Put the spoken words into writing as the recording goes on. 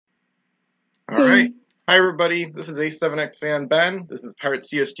All right. Hi, everybody. This is A7X fan Ben. This is Pirate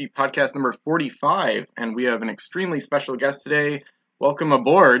CSG podcast number 45, and we have an extremely special guest today. Welcome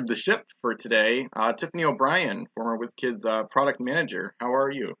aboard the ship for today, Tiffany O'Brien, former WizKids product manager. How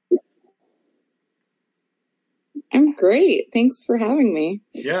are you? I'm great. Thanks for having me.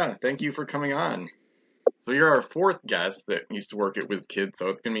 Yeah, thank you for coming on. So you're our fourth guest that used to work at WizKids, so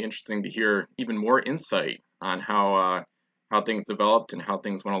it's going to be interesting to hear even more insight on how things developed and how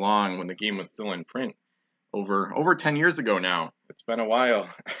things went along when the game was still in print. Over 10 years ago now. It's been a while.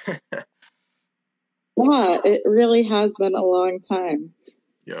 Yeah, it really has been a long time.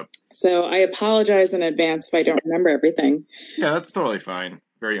 Yep. So I apologize in advance if I don't remember everything. Yeah, that's totally fine.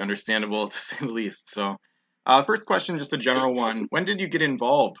 Very understandable to say the least. So, first question, just a general one. When did you get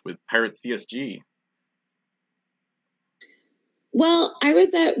involved with Pirate CSG? Well, I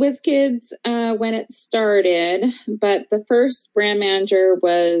was at WizKids when it started, but the first brand manager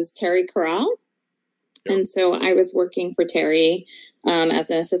was Terry Corral. Yep. And so I was working for Terry as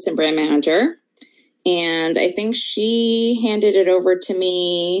an assistant brand manager. And I think she handed it over to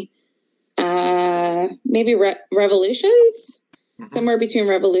me, maybe Revolutions, somewhere between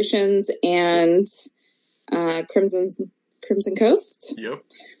Revolutions and Crimson Coast. Yep.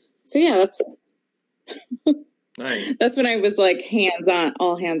 So yeah, that's nice. That's when I was like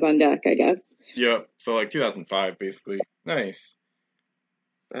all hands on deck, I guess. Yep. So like 2005, basically. Nice.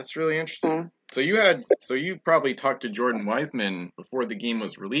 That's really interesting. So you probably talked to Jordan Wiseman before the game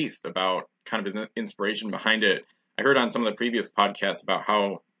was released about kind of the inspiration behind it. I heard on some of the previous podcasts about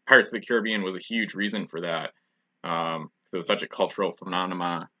how Pirates of the Caribbean was a huge reason for that. It was such a cultural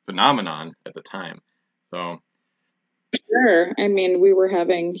phenomenon at the time. So sure. I mean, we were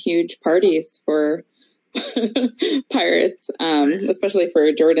having huge parties for Pirates, nice. Especially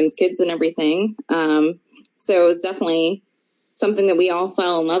for Jordan's kids and everything. So it was definitely something that we all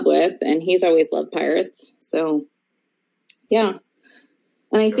fell in love with, and he's always loved Pirates. So, yeah.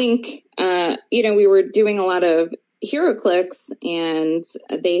 And I think, we were doing a lot of HeroClix, and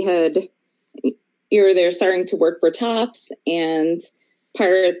they're starting to work for Topps, and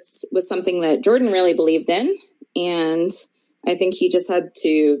Pirates was something that Jordan really believed in. And I think he just had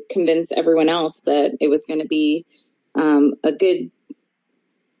to convince everyone else that it was going to be a good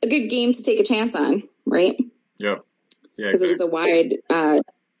game to take a chance on, right? Yep. Yeah, because exactly. It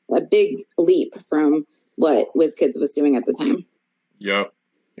was a big leap from what WizKids was doing at the time. Yep,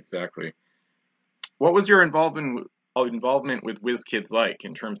 exactly. What was your involvement with WizKids like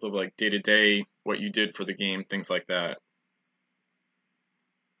in terms of like day to day, what you did for the game, things like that?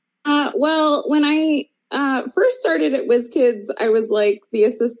 Well, when I first started at WizKids, I was like the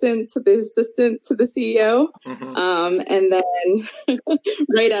assistant to the CEO, and then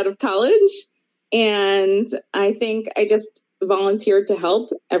right out of college. And I think I just volunteered to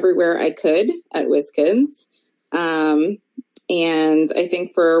help everywhere I could at WizKids. And I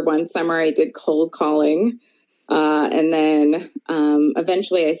think for one summer I did cold calling. And then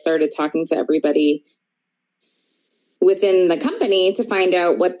eventually I started talking to everybody within the company to find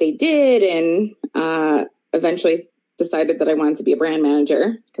out what they did, and eventually decided that I wanted to be a brand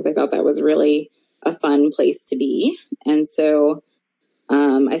manager because I thought that was really a fun place to be. And so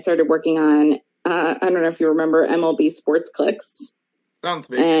I started working on I don't know if you remember MLB Sports Clicks. Sounds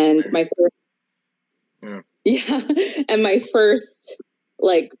big. And my first, and my first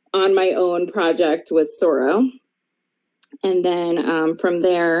like on my own project was Sorrow. And then from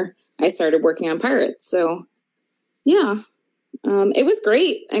there, I started working on Pirates. So yeah, it was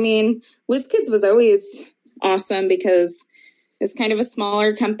great. I mean, WizKids was always awesome because it's kind of a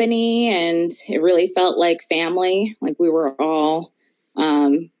smaller company, and it really felt like family. Like we were all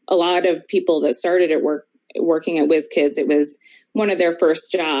a lot of people that started at working at WizKids, it was one of their first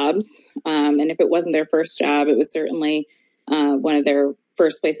jobs. And if it wasn't their first job, it was certainly one of their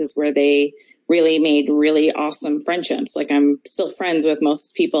first places where they really made really awesome friendships. Like I'm still friends with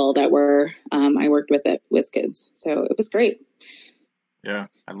most people that were I worked with at WizKids. So it was great. Yeah,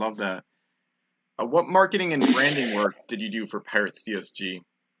 I love that. What marketing and branding work did you do for Pirates CSG?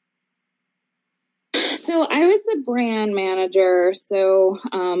 So I was the brand manager. So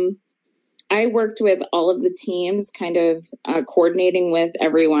I worked with all of the teams, kind of coordinating with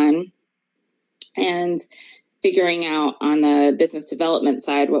everyone and figuring out on the business development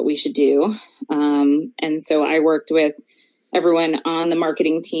side what we should do. And so I worked with everyone on the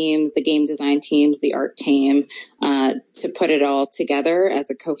marketing teams, the game design teams, the art team, to put it all together as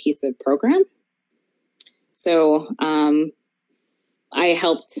a cohesive program. So I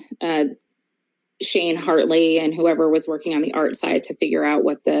helped Shane Hartley and whoever was working on the art side to figure out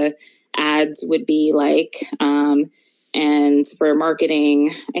what the ads would be like. And for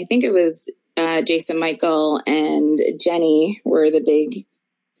marketing, I think it was Jason Michael and Jenny were the big,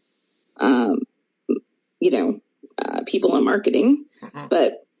 people in marketing. Mm-hmm.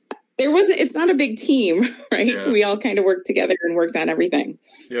 But it's not a big team, right? Yeah. We all kind of worked together and worked on everything.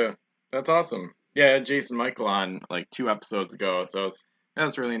 Yeah, that's awesome. Yeah, I had Jason Michael on like 2 episodes ago, so that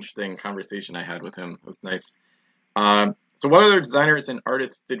was a really interesting conversation I had with him. It was nice. So what other designers and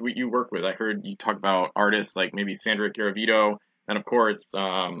artists did you work with? I heard you talk about artists like maybe Sandra Garavito, and of course,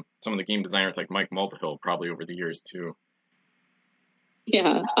 some of the game designers like Mike Mulvihill probably over the years too.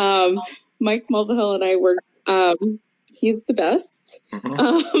 Yeah, Mike Mulvihill and I worked. He's the best.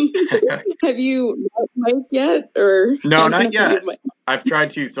 Mm-hmm. Have you met Mike yet? Or no, not yet. I've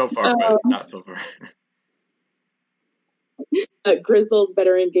tried to so far, but not so far. Grizzle's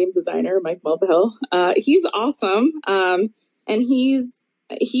veteran game designer, Mike Mulvihill. He's awesome. And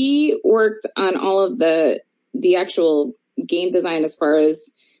he worked on all of the actual game design as far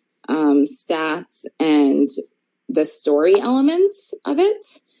as stats and the story elements of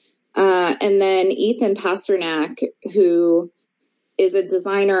it. And then Ethan Pasternak, who is a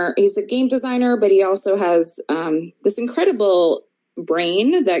designer, he's a game designer, but he also has this incredible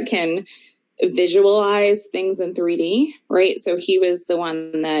brain that can visualize things in 3D, right? So he was the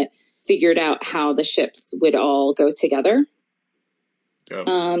one that figured out how the ships would all go together. Yep.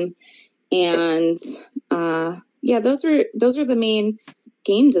 Those are the main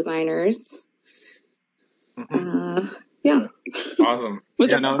game designers. Mm-hmm. Yeah. Awesome.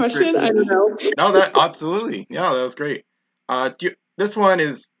 Was that a question? I don't know. No, that absolutely. Yeah, that was great. This one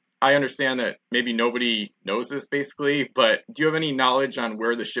is, I understand that maybe nobody knows this basically, but do you have any knowledge on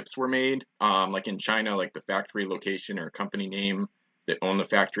where the ships were made? Like in China, like the factory location or company name that owned the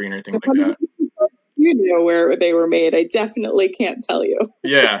factory and anything like that? You know where they were made. I definitely can't tell you.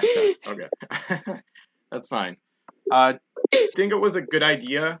 Yeah. Okay. That's fine. Think it was a good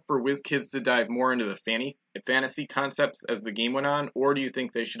idea for WizKids to dive more into the fantasy concepts as the game went on, or do you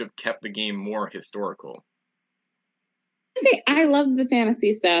think they should have kept the game more historical? I love the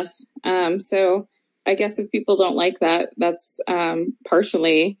fantasy stuff. So I guess if people don't like that, that's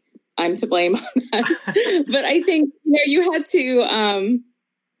partially I'm to blame on that. But I think, you had to,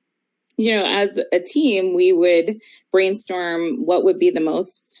 as a team, we would brainstorm what would be the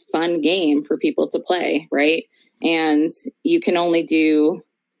most fun game for people to play, right? And you can only do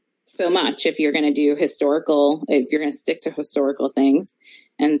so much if you're going to stick to historical things.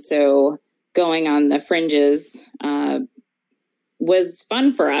 And so going on the fringes was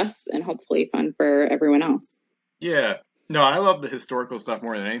fun for us and hopefully fun for everyone else. Yeah. No, I love the historical stuff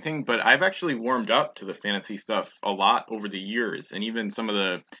more than anything, but I've actually warmed up to the fantasy stuff a lot over the years, and even some of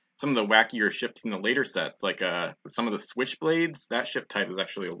the wackier ships in the later sets, like some of the Switchblades, that ship type is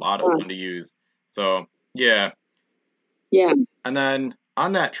actually a lot of fun to use. So, yeah. Yeah. And then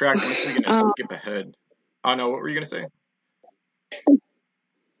on that track, I'm actually going to skip ahead. Oh, no, what were you going to say?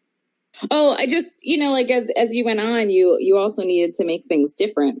 Oh, I just, as you went on, you also needed to make things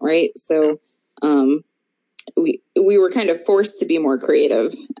different, right? So, we were kind of forced to be more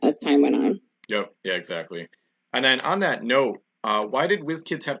creative as time went on. Yep. Yeah, exactly. And then on that note, why did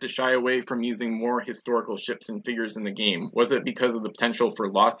WizKids have to shy away from using more historical ships and figures in the game? Was it because of the potential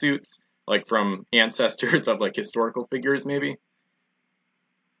for lawsuits, like from ancestors of like historical figures, maybe?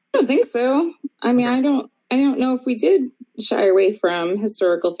 I don't think so. I mean, I don't know if we did shy away from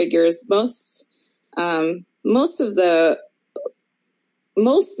historical figures. Most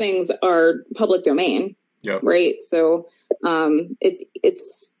things are public domain. Yep. Right. So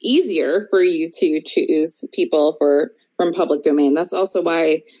it's easier for you to choose people from public domain. That's also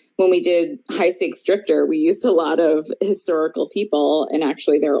why when we did High Stakes Drifter, we used a lot of historical people and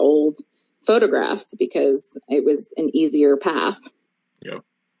actually their old photographs because it was an easier path. Yep.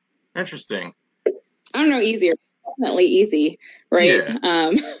 Interesting. I don't know, easier. Definitely easy, right? Yeah.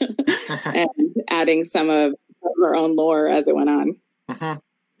 And adding some of our own lore as it went on. Mm-hmm.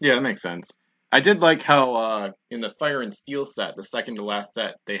 Yeah, that makes sense. I did like how in the Fire and Steel set, the second to last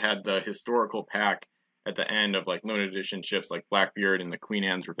set, they had the historical pack at the end of like limited edition ships like Blackbeard and the Queen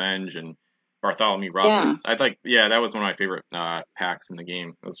Anne's Revenge and Bartholomew Roberts. Yeah. That was one of my favorite packs in the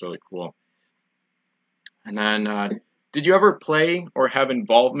game. That was really cool. And then, did you ever play or have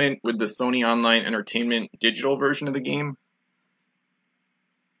involvement with the Sony Online Entertainment digital version of the game?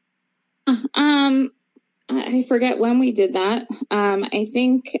 I forget when we did that. I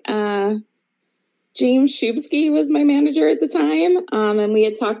think James Shubsky was my manager at the time, and we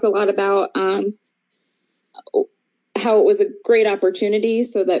had talked a lot about how it was a great opportunity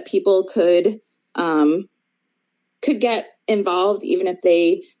so that people could get involved even if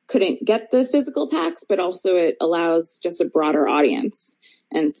they couldn't get the physical packs, but also it allows just a broader audience.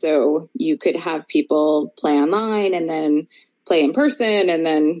 And so you could have people play online and then play in person and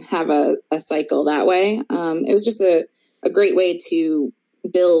then have a cycle that way. It was just a great way to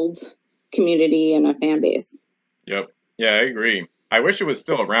build community and a fan base. Yep. Yeah, I agree. I wish it was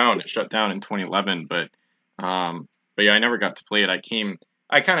still around. It shut down in 2011, but yeah, I never got to play it.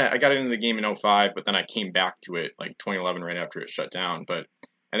 I got into the game in 05, but then I came back to it like 2011 right after it shut down. And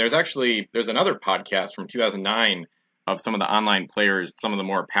there's another podcast from 2009 of some of the online players, some of the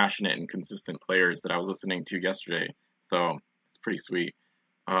more passionate and consistent players that I was listening to yesterday. So it's pretty sweet.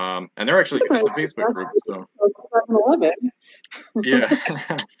 And they're actually in the Facebook group. So 2011.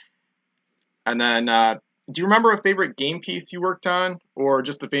 Yeah. And then, do you remember a favorite game piece you worked on, or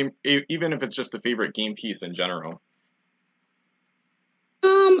just even if it's just a favorite game piece in general?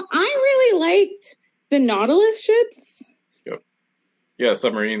 I really liked the Nautilus ships. Yep. Yeah,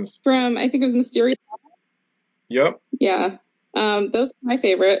 submarines. From, I think it was Mysterious. Yep. Yeah. Those are my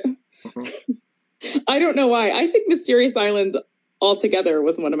favorite. Mm-hmm. I don't know why. I think Mysterious Islands altogether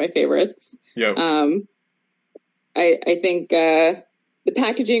was one of my favorites. Yep. I think the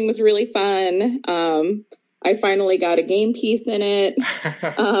packaging was really fun. I finally got a game piece in it.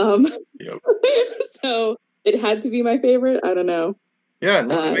 Yep. So it had to be my favorite. I don't know. Yeah,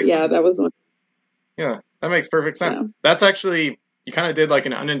 no, that was one. Yeah, that makes perfect sense. Yeah. That's actually, you kind of did like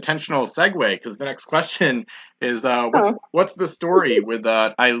an unintentional segue, because the next question is, what's the story with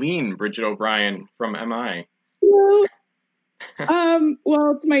Eileen Bridget O'Brien from MI? Well,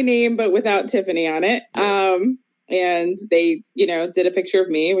 it's my name, but without Tiffany on it. And they, did a picture of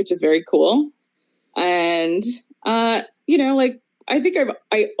me, which is very cool. And, I think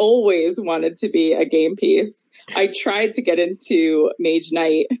I always wanted to be a game piece. I tried to get into Mage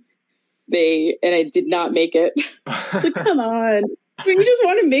Knight. And I did not make it. It's like, come on. You just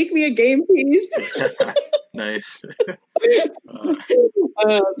want to make me a game piece. Nice.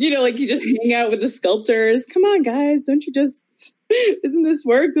 You just hang out with the sculptors. Come on, guys. Don't you just, isn't this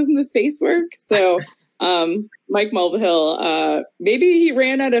work? Doesn't this face work? So, Mike Mulvihill, maybe he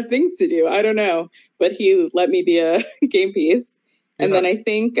ran out of things to do. I don't know, but he let me be a game piece. And then I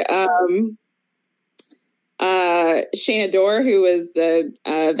think, Shayna Dorr, who was the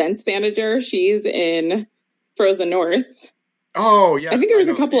events manager, she's in Frozen North. Oh, yeah. I think there was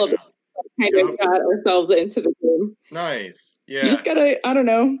a couple of kind of got ourselves into the game. Nice. Yeah. You just gotta, I don't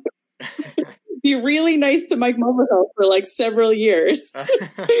know, be really nice to Mike Mulvihill for like several years.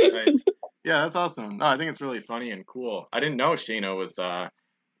 Nice. Yeah, that's awesome. No, I think it's really funny and cool. I didn't know Shayna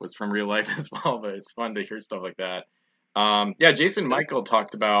was from real life as well, but it's fun to hear stuff like that. Yeah, Jason Michael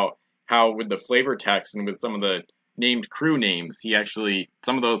talked about how with the flavor text and with some of the named crew names,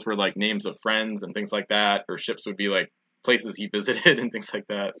 some of those were like names of friends and things like that, or ships would be like places he visited and things like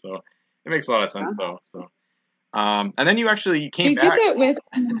that. So it makes a lot of sense though. So, and then you came back. Did that with.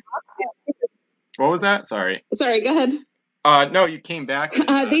 What was that? Sorry, go ahead. No, you came back.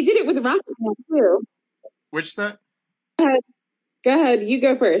 They did it with Rocket Man too. Which set? Go ahead. You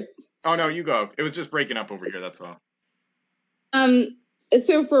go first. Oh no, you go. It was just breaking up over here. That's all.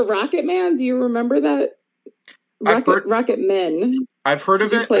 So for Rocket Man, do you remember that? Rocket Men. I've heard of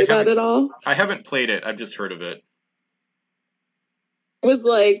it. Did you play that at all? I haven't played it. I've just heard of it. It was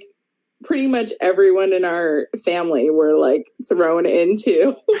like pretty much everyone in our family were like thrown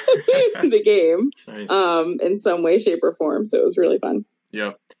into the game. Nice. In some way, shape, or form. So it was really fun.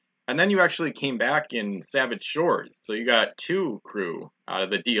 Yep. And then you actually came back in Savage Shores. So you got 2 crew out of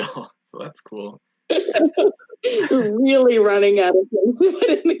the deal. So that's cool. Really running out of things to put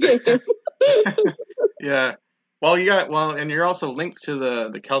in the game. Yeah. And you're also linked to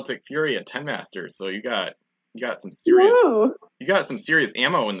the Celtic Fury at 10 Master, so you got some serious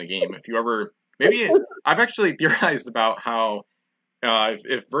ammo in the game. If you ever, maybe I've actually theorized about how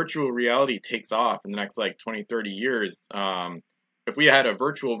if virtual reality takes off in the next like 20, 30 years, if we had a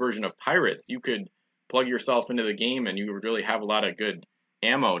virtual version of Pirates, you could plug yourself into the game and you would really have a lot of good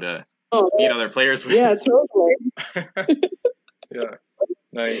ammo to meet other players with. Yeah, totally. Yeah.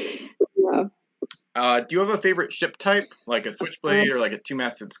 Nice. Yeah. Do you have a favorite ship type, like a switchblade or like a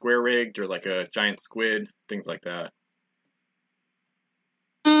 2-masted square rigged or like a giant squid, things like that?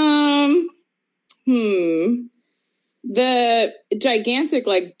 The gigantic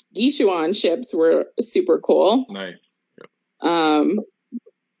like Gishuan ships were super cool. Nice. Yep.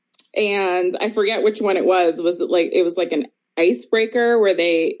 And I forget which one it was. Was it like an icebreaker where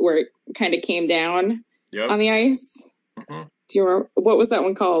it kind of came down on the ice? Mm-hmm. Do you remember what was that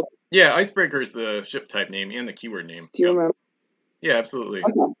one called? Yeah, icebreaker is the ship type name and the keyword name. Do you remember? Yeah, absolutely.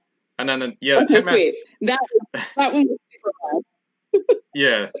 Okay. And then the 10 sweet. That one was super fun.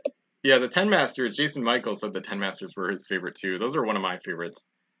 Yeah. Yeah, the Ten Masters. Jason Michael said the Ten Masters were his favorite too. Those are one of my favorites.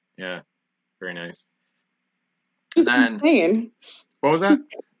 Yeah, very nice. And Just then insane. what was that?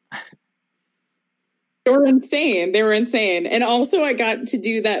 They were insane. They were insane. And also I got to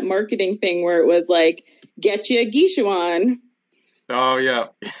do that marketing thing where it was like, get you a Gishuan. Oh yeah,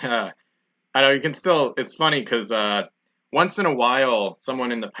 yeah. I know you can still. It's funny because once in a while,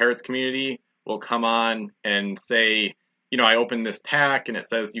 someone in the Pirates community will come on and say, I opened this pack and it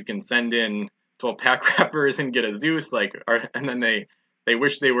says you can send in 12 pack wrappers and get a Zeus, and then they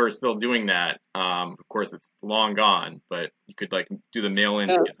wish they were still doing that. Of course, it's long gone, but you could like do the mail-in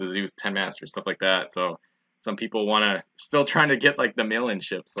to get the Zeus 10 Master stuff like that. So some people want to still trying to get like the mail-in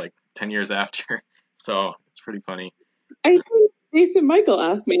ships like 10 years after. So it's pretty funny. I think Jason Michael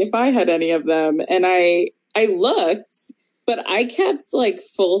asked me if I had any of them, and I looked, but I kept like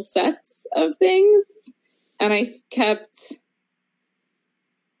full sets of things, and I kept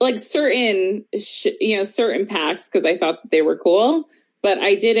like certain certain packs because I thought that they were cool, but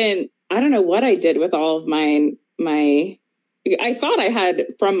I didn't. I don't know what I did with all of mine. I thought I had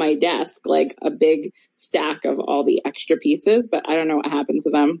from my desk like a big stack of all the extra pieces, but I don't know what happened to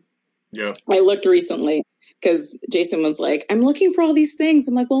them. Yeah. I looked recently because Jason was like, I'm looking for all these things.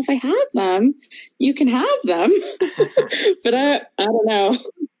 I'm like, well, if I have them, you can have them. But I don't know.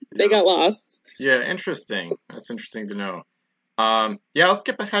 They got lost. Yeah, interesting. That's interesting to know. Yeah, I'll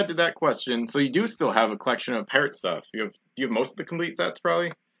skip ahead to that question. So you do still have a collection of pirate stuff. Do you have most of the complete sets,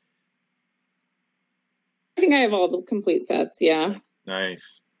 probably? I think I have all the complete sets. Yeah.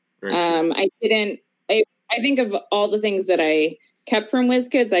 Nice. Very cool. I didn't. I think of all the things that I kept from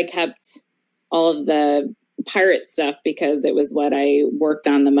WizKids, I kept all of the pirate stuff because it was what I worked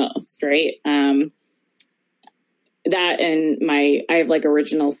on the most, right? That and I have like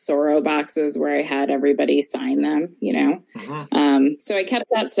original Sorrow boxes where I had everybody sign them, Mm-hmm. So I kept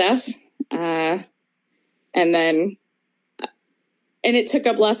that stuff, and then it took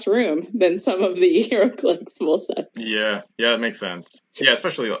up less room than some of the HeroClix full sets. Yeah, that makes sense. Yeah,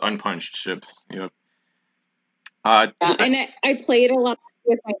 especially unpunched ships. And I played a lot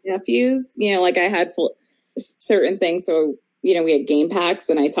with my nephews. Like I had certain things, so we had game packs,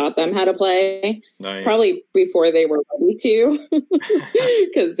 and I taught them how to play. Nice. Probably before they were ready to,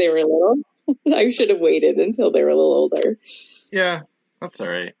 because they were little. I should have waited until they were a little older. Yeah, that's all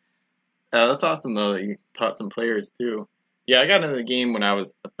right. That's awesome though that you taught some players too. Yeah, I got into the game when I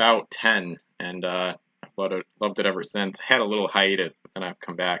was about 10, and I've loved it ever since. I had a little hiatus, but then I've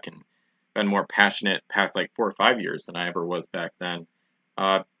come back and been more passionate past like 4 or 5 years than I ever was back then.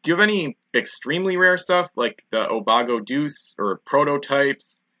 Do you have any extremely rare stuff like the Obago Deuce or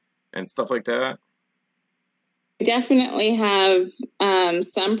prototypes and stuff like that? I definitely have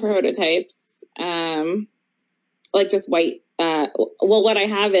some prototypes, like just white. Well, what I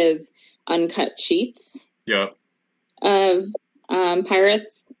have is uncut sheets. Yep. Of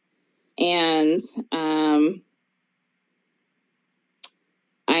pirates, and a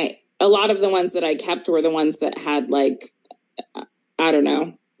lot of the ones that I kept were the ones that had like I don't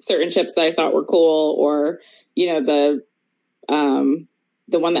know, certain ships that I thought were cool, or the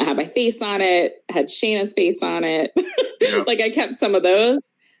one that had my face on it had Shayna's face on it. Yep. Like I kept some of those,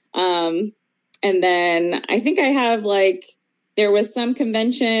 and then I think I have there was some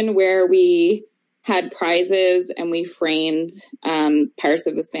convention where we had prizes and we framed Pirates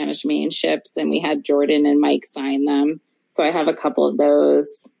of the Spanish Main ships, and we had Jordan and Mike sign them. So I have a couple of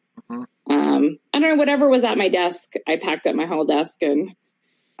those. Mm-hmm. I don't know, whatever was at my desk, I packed up my whole desk, and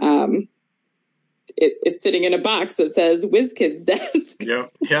it's sitting in a box that says WizKids desk.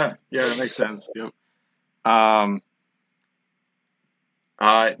 Yep. Yeah, that makes sense. Yep.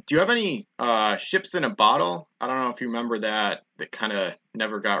 Do you have any ships in a bottle? I don't know if you remember that kind of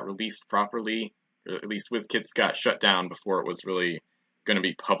never got released properly. Or at least WizKids got shut down before it was really going to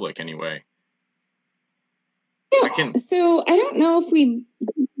be public anyway. Yeah, so I don't know if we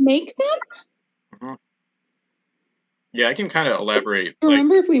make them. Mm-hmm. Yeah, I can kind of elaborate.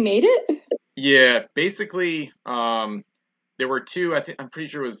 Remember if we made it? Yeah, basically, there were two. I'm pretty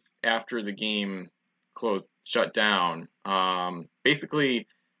sure it was after the game shut down. Basically,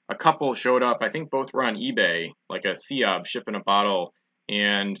 a couple showed up. I think both were on eBay, like a Seob ship in a bottle.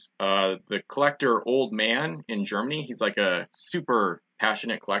 And the collector, Old Man in Germany, he's like a super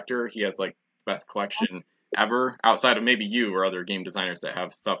passionate collector. He has like the best collection ever, outside of maybe you or other game designers that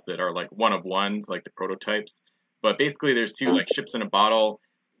have stuff that are like one of ones, like the prototypes. But basically, there's two like ships in a bottle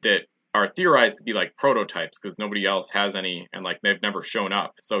that are theorized to be like prototypes because nobody else has any, and like they've never shown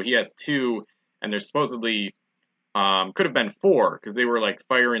up. So he has two, and there's supposedly could have been four because they were like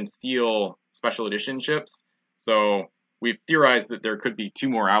Fire and Steel special edition ships. So we've theorized that there could be 2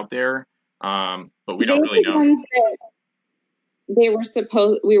 more out there, but we They don't were really the know. ones that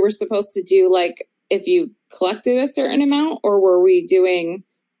we were supposed to do, like, if you collected a certain amount, or were we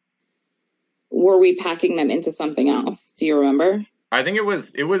packing them into something else? Do you remember? I think it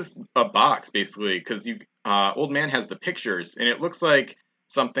was a box basically because Old Man has the pictures and it looks like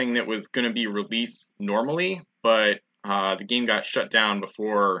something that was going to be released normally, but the game got shut down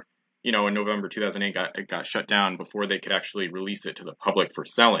before, in November 2008 it got shut down before they could actually release it to the public for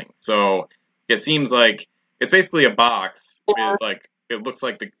selling. So it seems like it's basically a box with like it looks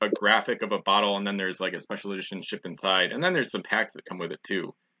like a graphic of a bottle, and then there's like a special edition shipped inside, and then there's some packs that come with it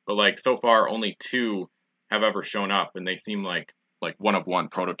too. But like so far only 2 have ever shown up, and they seem like one of one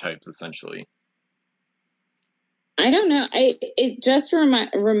prototypes essentially. I don't know. It just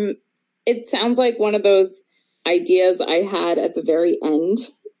it sounds like one of those ideas I had at the very end.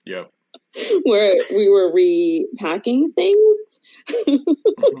 Yep. Where we were repacking things.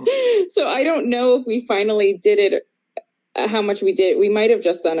 So I don't know if we finally did it, how much we did. We might have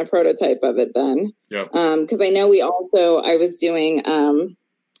just done a prototype of it then. Yep. Because I know I was doing,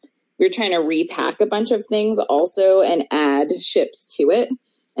 we were trying to repack a bunch of things also and add ships to it.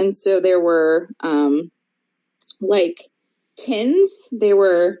 And so there were like tins. They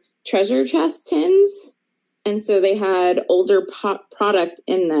were treasure chest tins. And so they had older product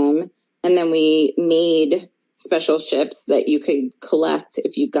in them. And then we made special ships that you could collect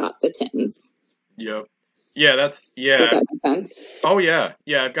if you got the tins. Yep. Yeah, Does that make sense? Oh, yeah.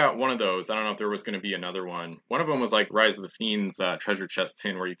 Yeah, I've got one of those. I don't know if there was going to be another one. One of them was like Rise of the Fiends treasure chest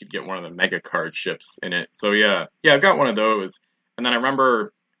tin where you could get one of the mega card ships in it. So, yeah. Yeah, I've got one of those. And then I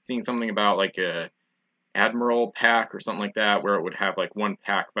remember seeing something about like a Admiral pack or something like that where it would have like 1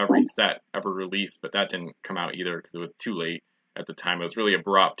 pack of every set ever released, but that didn't come out either because it was too late at the time. It was really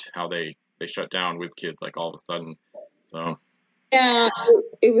abrupt how they shut down WizKids like all of a sudden. So yeah,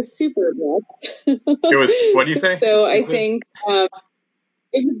 it was super abrupt. It was, what do you say? So I think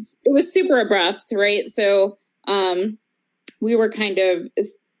it was super abrupt, right? So we were kind of,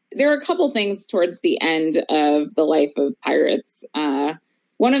 there were a couple things towards the end of the life of Pirates.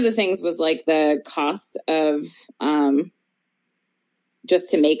 One of the things was like the cost of just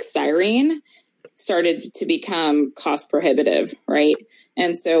to make styrene started to become cost prohibitive, right?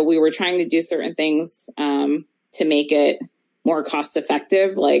 And so we were trying to do certain things to make it more cost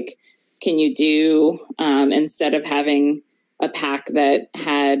effective. Like, can you do, instead of having a pack that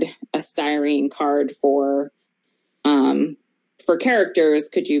had a styrene card for characters,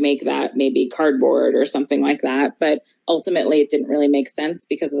 could you make that maybe cardboard or something like that? But ultimately it didn't really make sense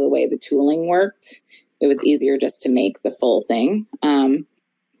because of the way the tooling worked. It was easier just to make the full thing.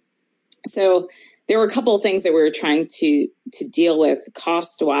 So there were a couple of things that we were trying to deal with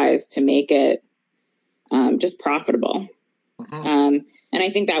cost-wise to make it just profitable. And I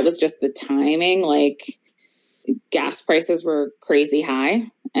think that was just the timing. Like, gas prices were crazy high.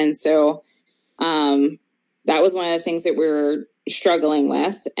 And so that was one of the things that we were struggling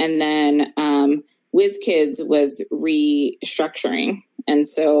with. And then WizKids was restructuring. And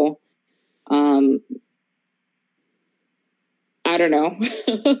so I don't know.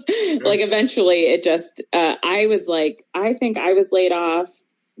 Like, eventually it just, I was like, I think I was laid off,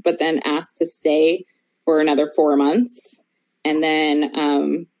 but then asked to stay for another 4 months. And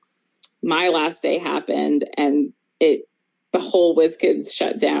then my last day happened and the whole WizKids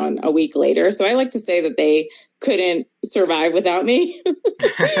shut down a week later. So I like to say that they couldn't survive without me.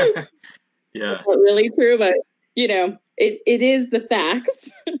 Yeah. Not really true, but it is the facts.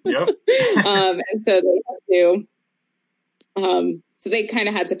 Yep. And so they had to, so they kind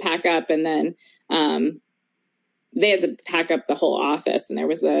of had to pack up, and then they had to pack up the whole office, and there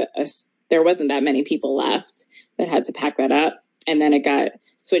wasn't that many people left that had to pack that up, and then it got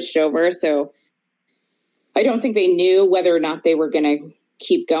switched over. So I don't think they knew whether or not they were going to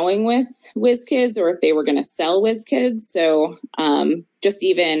keep going with WizKids or if they were going to sell WizKids. So just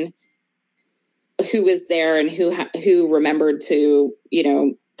even who was there and who remembered to,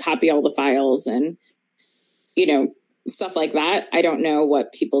 copy all the files and, stuff like that. I don't know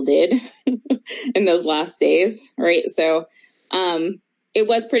what people did in those last days. Right. So it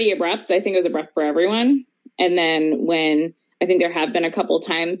was pretty abrupt. I think it was abrupt for everyone. And then I think there have been a couple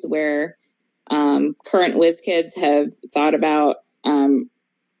times where current WizKids have thought about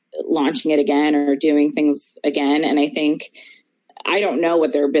launching it again or doing things again. And I think, I don't know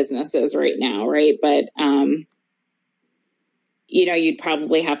what their business is right now, right? But, you'd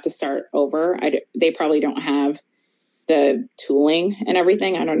probably have to start over. They probably don't have the tooling and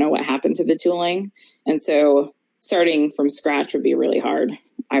everything. I don't know what happened to the tooling. And so starting from scratch would be really hard,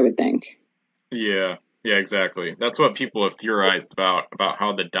 I would think. Yeah. Yeah, exactly. That's what people have theorized about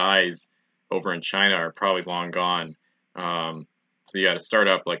how the dyes over in China are probably long gone. Um, so yeah, to start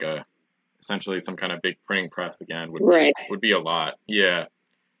up like a essentially some kind of big printing press again Right. would be a lot. Yeah,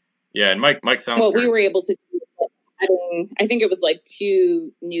 yeah. And Mike What we Soundberg. were able to do, I think it was like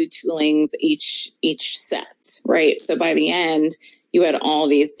 2 new toolings each set, right? So by the end, you had all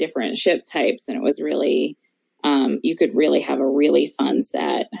these different ship types, and it was really you could really have a really fun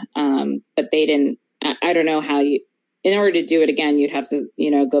set. But they didn't. I don't know how you. In order to do it again, you'd have to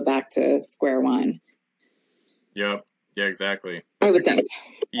go back to square one. Yep. Yeah, exactly. I would think.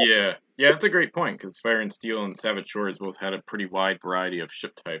 Yeah, yeah. That's a great point because Fire and Steel and Savage Shores both had a pretty wide variety of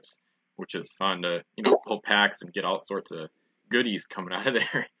ship types, which is fun to pull packs and get all sorts of goodies coming out of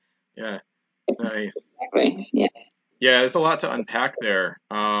there. Yeah, nice. Exactly. Yeah. Yeah, there's a lot to unpack there.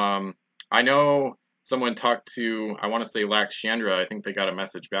 I know someone talked to, I want to say Lax Chandra. I think they got a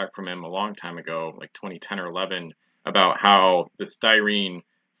message back from him a long time ago, like 2010 or 11, about how the styrene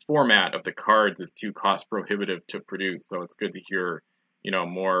format of the cards is too cost prohibitive to produce. So it's good to hear,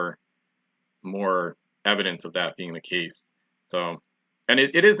 more evidence of that being the case. So, and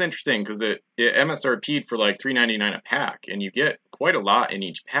it is interesting because it MSRP'd for like $3.99 a pack, and you get quite a lot in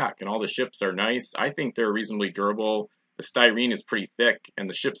each pack, and all the ships are nice. I think they're reasonably durable. The styrene is pretty thick, and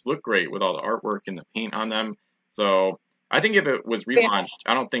the ships look great with all the artwork and the paint on them. So I think if it was relaunched,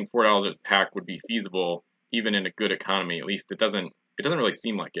 I don't think $4 a pack would be feasible, even in a good economy. At least it doesn't really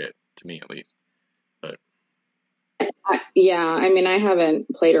seem like it to me, at least. But yeah, I mean, I haven't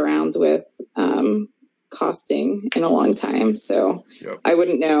played around with costing in a long time, so yep. I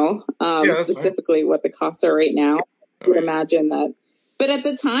wouldn't know specifically what the costs are right now. I would imagine that. But at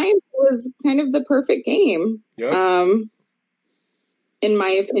the time, it was kind of the perfect game. Yep. In my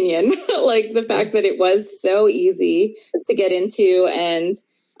opinion, like the fact that it was so easy to get into, and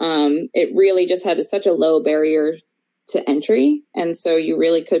it really just had such a low barrier to entry. And so you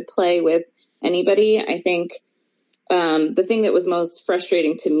really could play with anybody. I think the thing that was most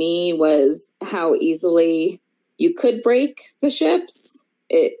frustrating to me was how easily you could break the ships.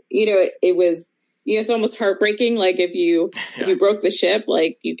 It was, it's almost heartbreaking. Like if you broke the ship,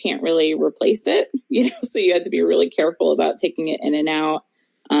 like you can't really replace it, so you had to be really careful about taking it in and out.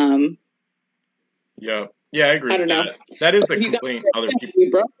 Yeah, I agree. I don't know. That is a complaint other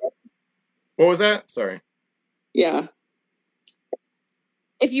people. What was that? Sorry. Yeah.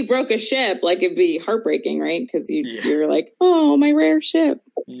 If you broke a ship, like it'd be heartbreaking, right? Because you're like, oh, my rare ship.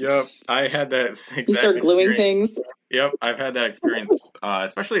 Yep, I had that exact You start gluing things. Yep, I've had that experience,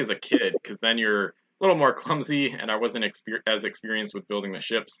 especially as a kid, because then you're a little more clumsy, and I wasn't as experienced with building the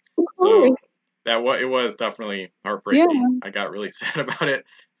ships, so it was definitely heartbreaking. Yeah. I got really sad about it.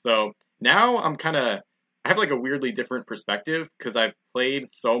 So now I have like a weirdly different perspective because I've played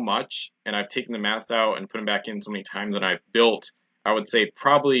so much, and I've taken the mast out and put them back in so many times, and I've built, I would say,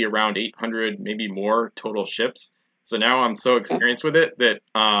 probably around 800, maybe more total ships. So now I'm so experienced with it that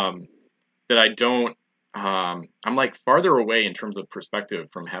I don't. I'm like farther away in terms of perspective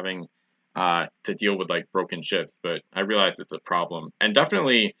from having to deal with like broken ships, but I realize it's a problem. And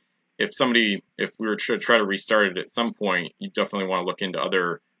definitely, if we were to try to restart it at some point, you definitely want to look into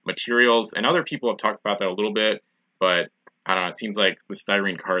other materials. And other people have talked about that a little bit, but I don't know. It seems like the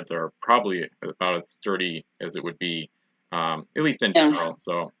styrene cards are probably about as sturdy as it would be, at least in general.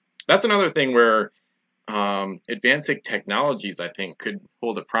 So that's another thing where advancing technologies, I think, could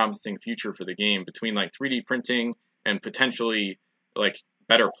hold a promising future for the game between like 3D printing and potentially like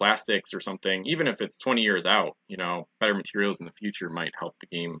better plastics or something. Even if it's 20 years out, better materials in the future might help the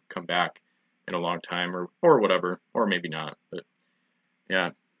game come back in a long time or whatever, or maybe not. But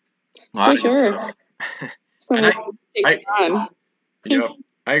yeah, a lot of good stuff. And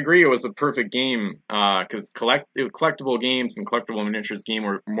I agree. It was a perfect game because collectible games and collectible miniatures game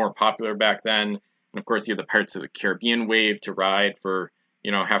were more popular back then. And of course, you had the Pirates of the Caribbean wave to ride for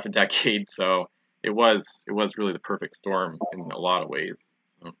half a decade. So it was really the perfect storm in a lot of ways.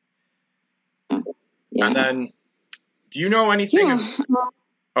 So. Yeah. And then, do you know anything? Yeah.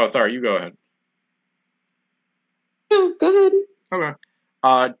 Oh, sorry. You go ahead. No, go ahead. Okay.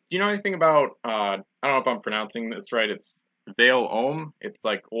 Do you know anything about? I don't know if I'm pronouncing this right. It's Vale Homme. It's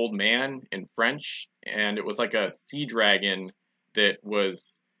like old man in French, and it was like a sea dragon that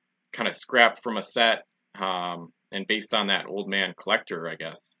was kind of scrapped from a set, and based on that old man collector, I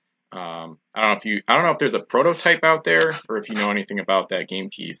guess. I don't know if there's a prototype out there, or if you know anything about that game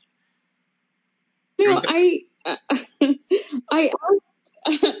piece. I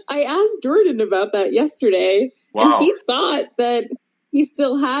asked Jordan about that yesterday, and he thought that he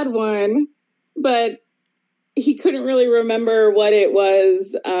still had one, but he couldn't really remember what it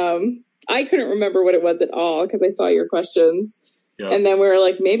was. I couldn't remember what it was at all because I saw your questions. Yep. And then we were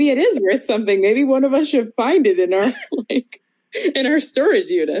like, maybe it is worth something. Maybe one of us should find it in our in our storage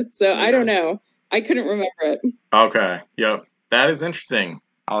unit. So I don't know. I couldn't remember it. Okay. Yep. That is interesting.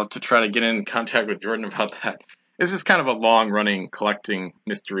 I'll have to try to get in contact with Jordan about that. This is kind of a long-running collecting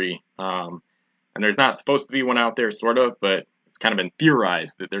mystery. And there's not supposed to be one out there, sort of, but it's kind of been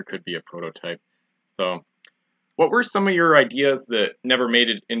theorized that there could be a prototype. So, what were some of your ideas that never made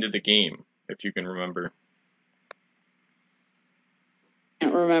it into the game, if you can remember? I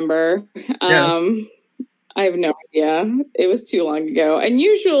can't remember. I have no idea. It was too long ago. And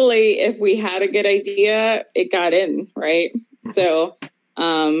usually if we had a good idea, it got in, right? So,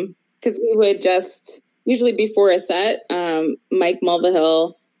 because we would just, usually before a set, Mike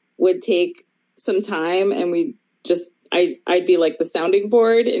Mulvihill would take some time and I'd be like the sounding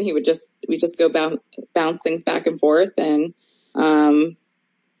board and we just go bounce things back and forth. And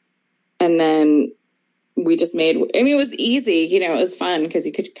then we just made, it was easy, it was fun because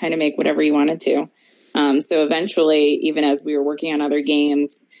you could kind of make whatever you wanted to. So eventually, even as we were working on other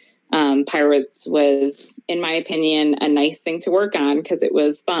games, Pirates was, in my opinion, a nice thing to work on because it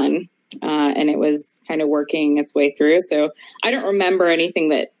was fun and it was kind of working its way through. So I don't remember anything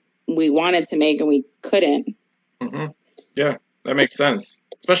that we wanted to make and we couldn't. Mm-hmm. Yeah, that makes sense.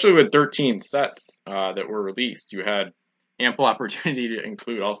 Especially with 13 sets that were released, you had ample opportunity to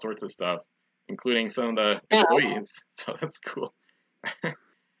include all sorts of stuff, including some of the employees. So that's cool.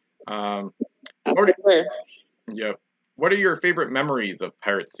 What are your favorite memories of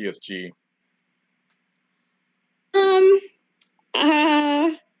Pirates CSG?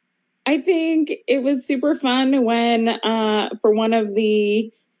 I think it was super fun when for one of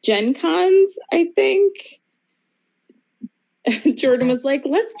the Gen Cons, I think Jordan was like,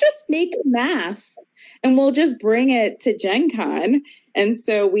 let's just make a mast and we'll just bring it to Gen Con. And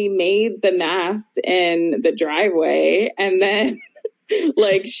so we made the mast in the driveway and then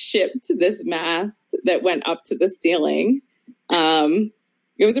shipped this mast that went up to the ceiling. It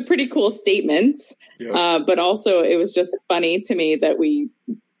was a pretty cool statement, but also it was just funny to me that we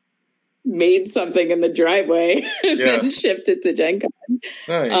made something in the driveway and then shipped it to Gen Con.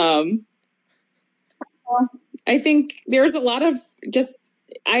 Nice. I think there's a lot of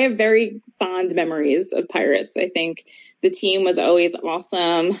I have very fond memories of Pirates. I think the team was always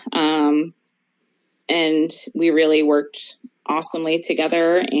awesome. And we really worked awesomely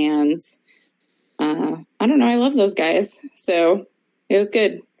together. And I don't know, I love those guys. So it was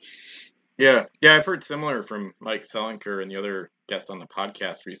good. Yeah, I've heard similar from Mike Selinker and the other guests on the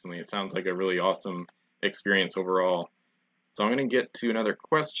podcast recently. It sounds like a really awesome experience overall. So I'm going to get to another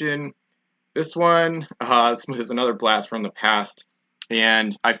question. This one is another blast from the past.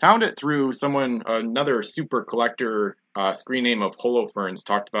 And I found it through another super collector, screen name of Holoferns,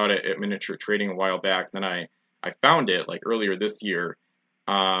 talked about it at Miniature Trading a while back. Then I found it earlier this year.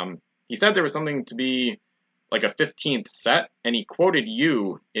 He said there was something to be like a 15th set, and he quoted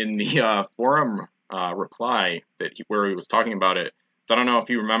you in the forum reply where he was talking about it. So I don't know if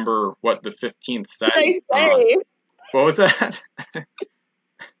you remember what the 15th set. What did I say? What was that?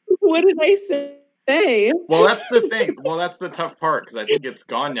 What did I say? Well, that's the thing. Well, that's the tough part because I think it's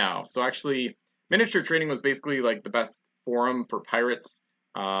gone now. So actually, Miniature Trading was basically the best forum for Pirates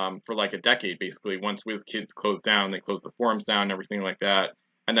for a decade, basically. Once WizKids closed down, they closed the forums down and everything like that.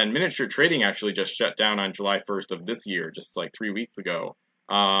 And then Miniature Trading actually just shut down on July 1st of this year, just 3 weeks ago.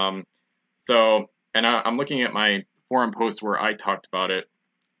 I'm looking at my forum post where I talked about it.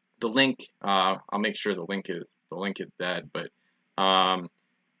 The link, I'll make sure the link is dead, but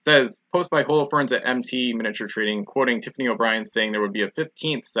says, post by Holoferns at MT Miniature Trading, quoting Tiffany O'Brien saying there would be a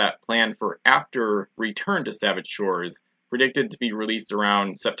 15th set planned for after Return to Savage Shores, predicted to be released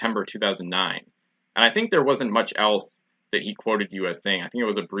around September 2009. And I think there wasn't much else that he quoted you as saying. I think it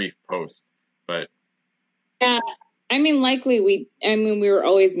was a brief post, but... Yeah, I mean, we were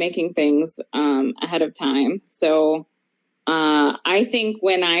always making things ahead of time. So I think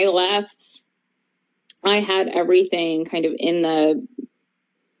when I left, I had everything kind of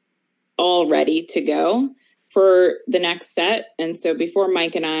all ready to go for the next set. And so before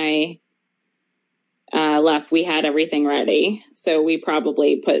Mike and I left, we had everything ready. So we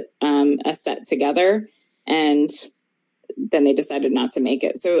probably put a set together and then they decided not to make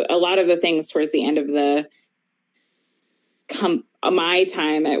it. So a lot of the things towards the end of my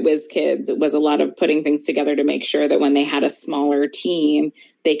time at WizKids was a lot of putting things together to make sure that when they had a smaller team,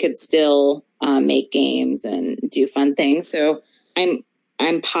 they could still make games and do fun things. So I'm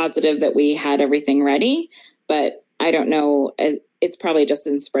positive that we had everything ready, but I don't know. It's probably just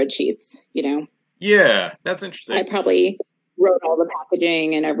in spreadsheets, Yeah, that's interesting. I probably wrote all the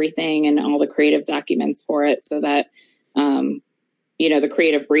packaging and everything and all the creative documents for it so that, the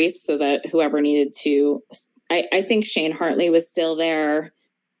creative briefs so that whoever needed to, I think Shane Hartley was still there,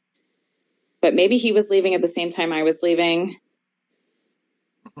 but maybe he was leaving at the same time I was leaving.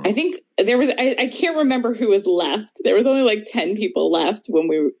 I think there was, I can't remember who was left. There was only like 10 people left when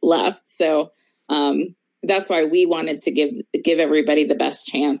we left. So that's why we wanted to give everybody the best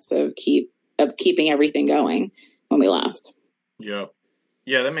chance of keeping everything going when we left. Yep.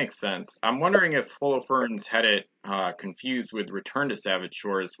 Yeah, that makes sense. I'm wondering if Holofernes had it confused with Return to Savage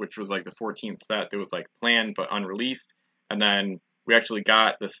Shores, which was like the 14th set that was like planned but unreleased. And then we actually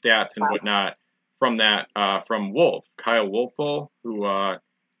got the stats and whatnot from that, from Wolf, Kyle Wolfel, who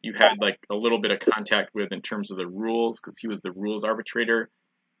you had like a little bit of contact with in terms of the rules, because he was the rules arbitrator.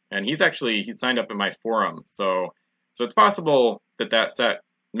 And he signed up in my forum. So it's possible that set,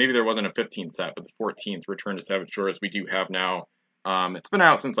 maybe there wasn't a 15th set, but the 14th Return to Savage Shores we do have now. It's been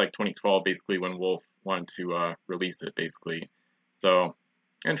out since like 2012, basically, when Wolf wanted to release it, basically. So,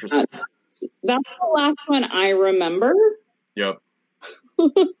 interesting. That's the last one I remember. Yep.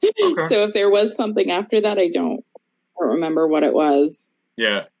 Okay. So if there was something after that, I don't remember what it was.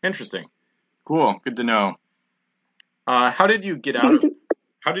 Yeah, interesting. Cool. Good to know. How did you get out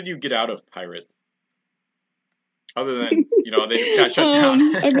of Pirates? Other than, they just got shut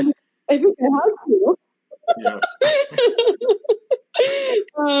down. I think I had to. Yeah.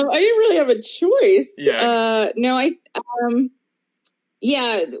 I didn't really have a choice. Yeah.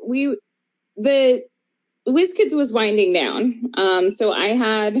 The WizKids was winding down. So I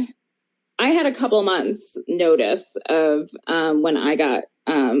had a couple months notice of when I got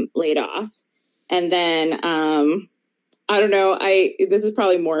laid off. And then I don't know, this is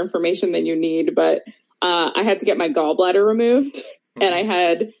probably more information than you need, but I had to get my gallbladder removed. Mm-hmm. And I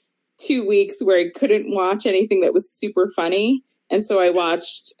had 2 weeks where I couldn't watch anything that was super funny. And so I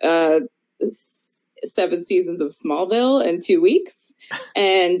watched 7 seasons of Smallville in 2 weeks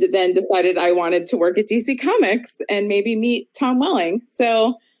and then decided I wanted to work at DC Comics and maybe meet Tom Welling.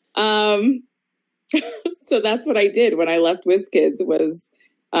 So, so that's what I did when I left WizKids was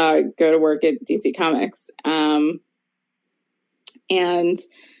go to work at DC Comics. And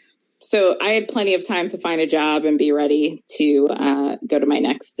so I had plenty of time to find a job and be ready to go to my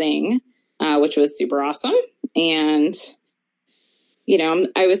next thing, which was super awesome. And,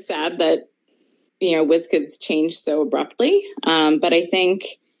 I was sad that, WizKids changed so abruptly. But I think,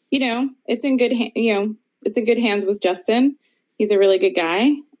 it's in good, it's in good hands with Justin. He's a really good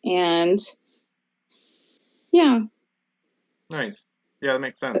guy. And yeah. Nice. Yeah, that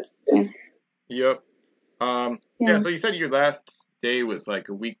makes sense. Yeah. Yep. Yeah, so you said your last day was like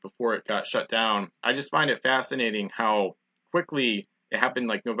a week before it got shut down. I just find it fascinating how quickly it happened,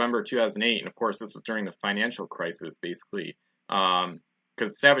 like November 2008. And of course, this was during the financial crisis, basically.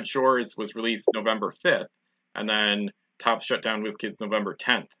 Because Savage Shores was released November 5th, and then Topps shut down WizKids November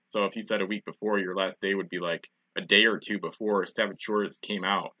 10th. So if you said a week before, your last day would be like a day or two before Savage Shores came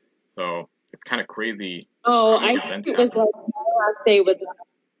out. So it's kind of crazy. Oh, I think it was like my last day was.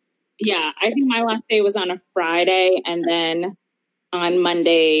 Yeah, I think my last day was on a Friday, and then on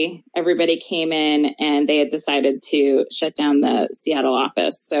Monday, everybody came in and they had decided to shut down the Seattle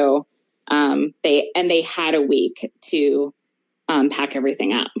office. So they had a week to pack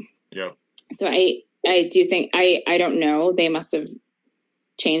everything up. Yeah. So I do think I don't know. They must have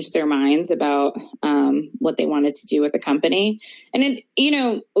changed their minds about what they wanted to do with the company. And it,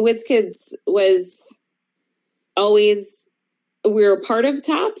 WizKids was always. We were part of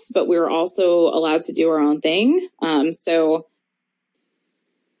Topps, but we were also allowed to do our own thing. So,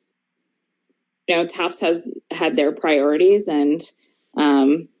 Topps has had their priorities, and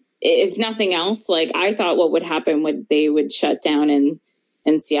if nothing else, like I thought, what would happen would they would shut down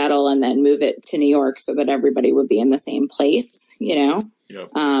in Seattle and then move it to New York so that everybody would be in the same place, Yep.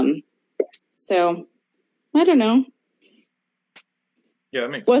 So I don't know. Yeah,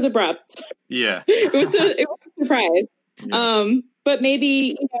 that makes sense. Was abrupt. Yeah, it was a surprise. Yeah. But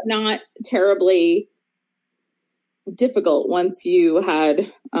maybe not terribly difficult once you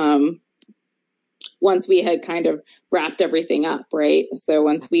had, once we had kind of wrapped everything up, right? So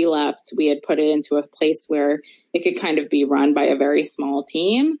once we left, we had put it into a place where it could kind of be run by a very small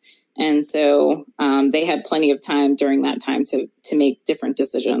team. And so they had plenty of time during that time to make different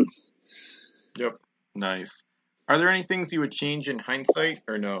decisions. Yep. Nice. Are there any things you would change in hindsight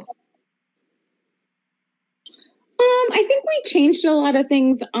or no? I think we changed a lot of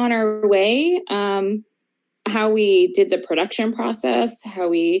things on our way. How we did the production process, how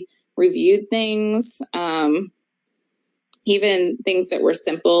we reviewed things, even things that were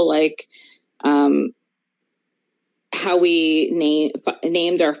simple, like how we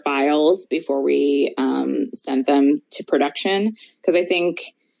named our files before we sent them to production. Because I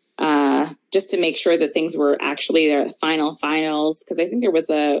think just to make sure that things were actually their final finals, because I think there was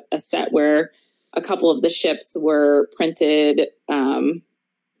a set where a couple of the ships were printed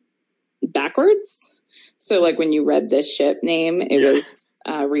backwards. So like when you read the ship name, it was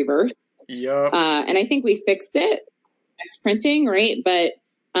reversed. Yep. And I think we fixed it next printing, right? But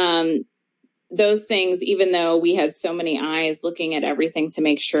those things, even though we had so many eyes looking at everything to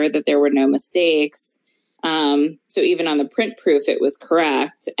make sure that there were no mistakes, so even on the print proof, it was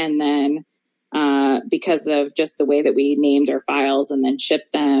correct. And then because of just the way that we named our files and then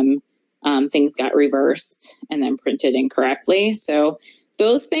shipped them, things got reversed and then printed incorrectly. So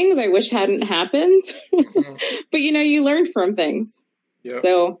those things I wish hadn't happened, but you learned from things. Yep.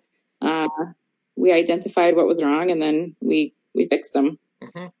 So we identified what was wrong and then we fixed them.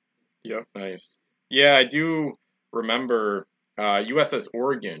 Mm-hmm. Yep, nice. Yeah, I do remember USS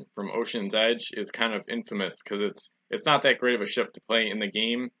Oregon from Ocean's Edge is kind of infamous because it's not that great of a ship to play in the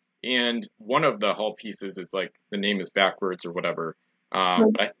game, and one of the hull pieces is like the name is backwards or whatever.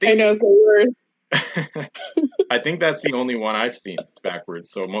 But I know it's a word. I think that's the only one I've seen that's backwards.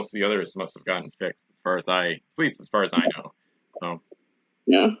 So most of the others must have gotten fixed, at least as far as I know. So.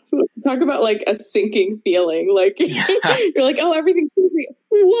 Yeah. Talk about like a sinking feeling. Like you're like, oh, everything's crazy.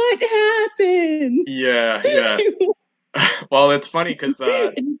 What happened? Yeah. Well, it's funny because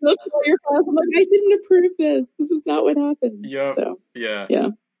and you I'm like, I didn't approve this. This is not what happened. Yep. So, yeah.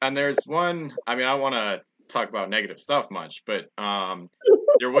 And there's one. I mean, I don't want to talk about negative stuff much, but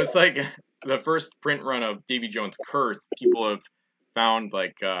there was like the first print run of Davy Jones' Curse. People have found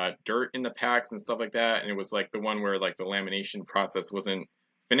like dirt in the packs and stuff like that, and it was like the one where like the lamination process wasn't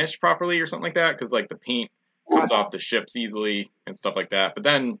finished properly or something like that because like the paint comes off the ships easily and stuff like that. But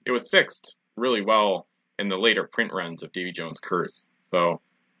then it was fixed really well in the later print runs of Davy Jones' Curse. So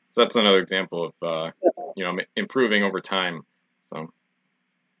that's another example of improving over time. So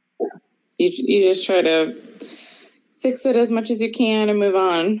you just try to fix it as much as you can and move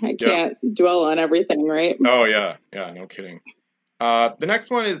on. I can't dwell on everything, right? Oh yeah, no kidding. The next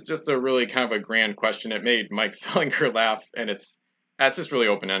one is just a really kind of a grand question. It made Mike Sellinger laugh, and that's just really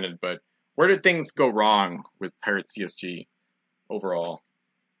open-ended. But where did things go wrong with Pirates CSG overall?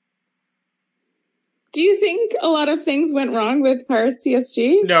 Do you think a lot of things went wrong with Pirates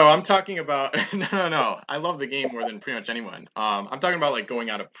CSG? No, I'm talking about no. I love the game more than pretty much anyone. I'm talking about like going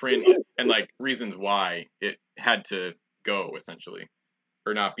out of print and like reasons why it had to go essentially,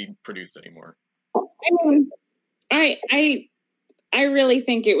 or not be produced anymore. I mean, I really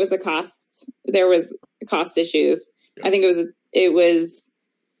think it was a cost. There was cost issues. Yeah. I think it was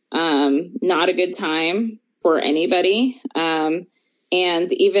not a good time for anybody.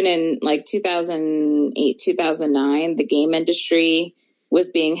 And even in like 2008, 2009, the game industry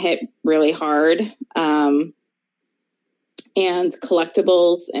was being hit really hard. And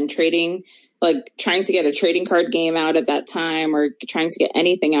collectibles and trading, like trying to get a trading card game out at that time or trying to get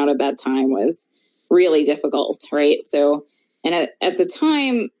anything out at that time was really difficult, right? So, and at the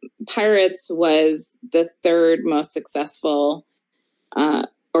time, Pirates was the third most successful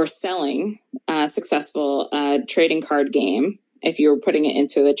or selling successful trading card game if you were putting it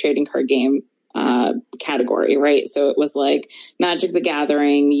into the trading card game category, right? So it was like Magic the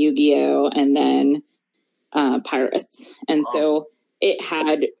Gathering, Yu-Gi-Oh, and then Pirates. And so it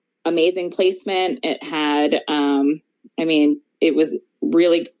had amazing placement. It had, it was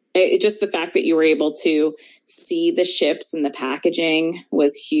really, just the fact that you were able to see the ships and the packaging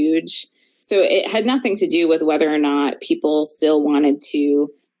was huge. So it had nothing to do with whether or not people still wanted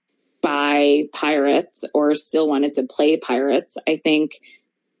to buy Pirates or still wanted to play Pirates. I think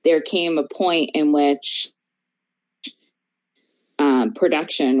there came a point in which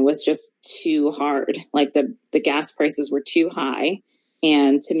production was just too hard. Like the gas prices were too high,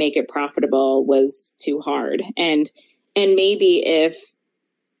 and to make it profitable was too hard. And maybe if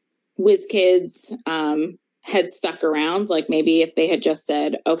WizKids had stuck around, like maybe if they had just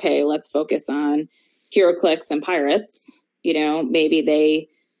said, okay, let's focus on HeroClix and Pirates, maybe they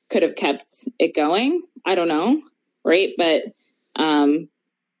could have kept it going. I don't know. Right. But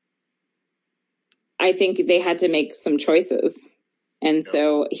I think they had to make some choices. And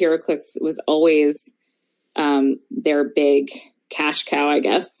so HeroClix was always their big cash cow, I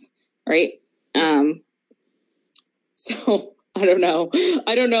guess. Right. So I don't know.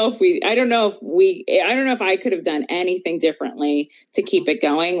 I don't know if I could have done anything differently to keep it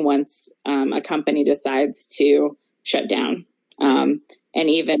going once a company decides to shut down. And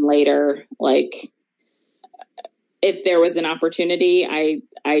even later, like if there was an opportunity,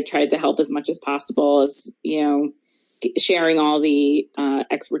 I tried to help as much as possible as, sharing all the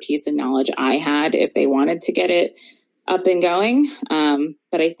expertise and knowledge I had if they wanted to get it up and going.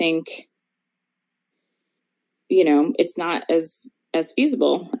 But I think, it's not as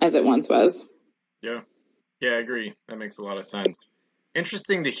feasible as it once was. Yeah. Yeah, I agree. That makes a lot of sense.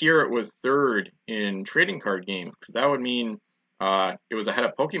 Interesting to hear it was third in trading card games, because that would mean it was ahead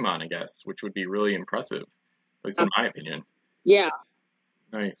of Pokemon, I guess, which would be really impressive, at least in my opinion. Yeah.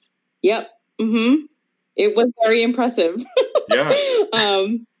 Nice. Yep. Mm-hmm. It was very impressive. Yeah.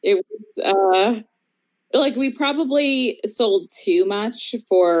 It was like we probably sold too much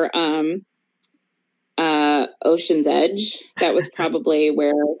for Ocean's Edge. That was probably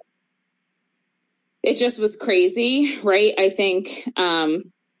where it just was crazy, right? I think I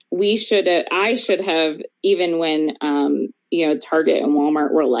should have, even when Target and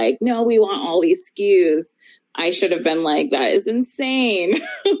Walmart were like, no, we want all these SKUs. I should have been like, that is insane.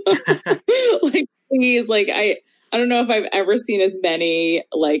 Like, please, like I don't know if I've ever seen as many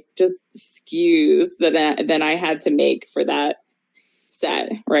like just SKUs than I had to make for that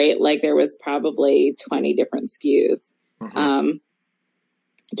set, right? Like there was probably 20 different SKUs. Mm-hmm.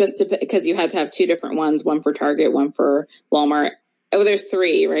 Just because you had to have two different ones, one for Target, one for Walmart. Oh, there's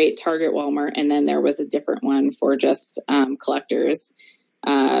three, right? Target, Walmart, and then there was a different one for just collectors.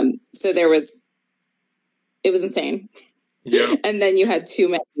 So it was insane. Yeah. And then you had too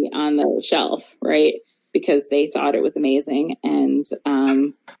many on the shelf, right? Because they thought it was amazing. And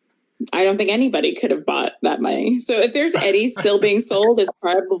I don't think anybody could have bought that many. So if there's any still being sold, it's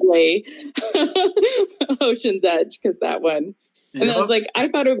probably Ocean's Edge, because that one. And I was like, I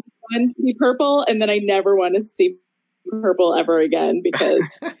thought it was fun to be purple, and then I never wanted to see purple ever again because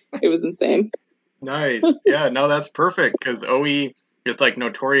it was insane. Nice. Yeah, no, that's perfect, because OE is like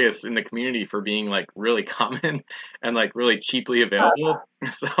notorious in the community for being like really common and like really cheaply available.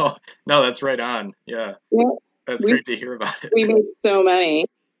 So no, that's right on. Yeah. That's great to hear about it. We made so many.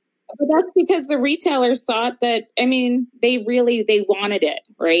 But that's because the retailers thought that, I mean, they wanted it,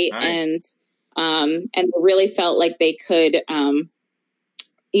 right? Nice. And they really felt like they could,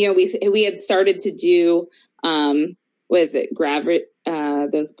 we had started to do, those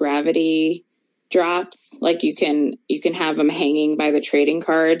gravity drops, like you can have them hanging by the trading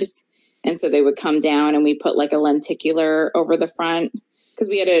cards. And so they would come down, and we put like a lenticular over the front, because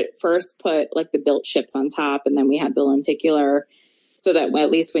we had to first put like the built ships on top, and then we had the lenticular, so that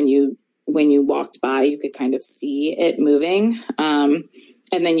at least when you walked by, you could kind of see it moving.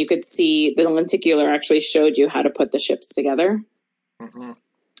 And then you could see the lenticular actually showed you how to put the ships together. Mm-hmm.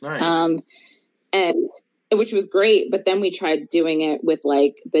 Nice. And which was great. But then we tried doing it with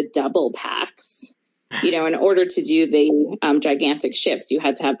like the double packs. In order to do the gigantic ships, you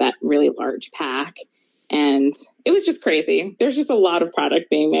had to have that really large pack. And it was just crazy. There's just a lot of product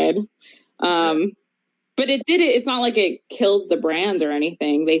being made. But it's not like it killed the brand or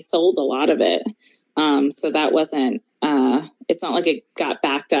anything. They sold a lot of it. So that wasn't, it's not like it got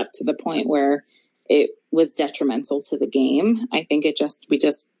backed up to the point where it was detrimental to the game. I think we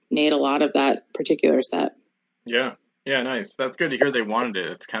just made a lot of that particular set. Yeah. Yeah, nice. That's good to hear they wanted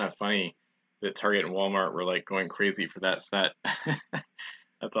it. It's kind of funny that Target and Walmart were like going crazy for that set.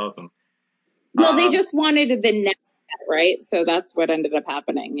 That's awesome. Well, they just wanted the next set, right? So that's what ended up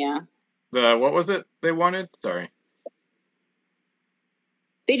happening. Yeah. What was it they wanted? Sorry.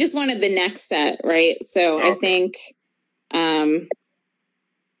 They just wanted the next set, right? So I think,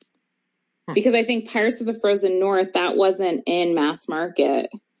 because I think Pirates of the Frozen North, that wasn't in mass market.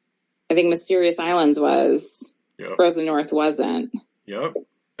 I think Mysterious Islands was. Yep. Frozen North wasn't. Yep.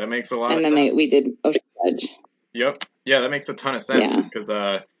 That makes a lot of sense. And then we did Ocean's Edge. Yep. Yeah, that makes a ton of sense. Because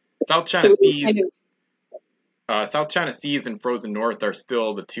South China Seas... South China Seas and Frozen North are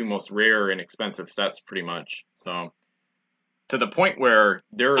still the two most rare and expensive sets, pretty much. So, to the point where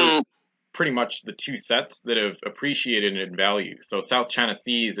they're pretty much the two sets that have appreciated in value. So, South China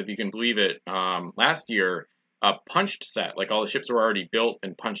Seas, if you can believe it, last year, a punched set, like all the ships were already built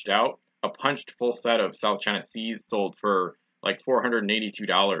and punched out, a punched full set of South China Seas sold for like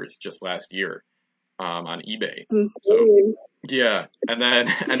 $482 just last year on eBay. So, yeah, and then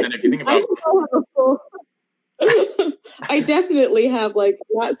if you think about... I definitely have like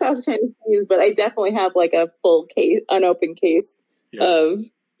not South China Seas, but I definitely have like a full case, unopened case of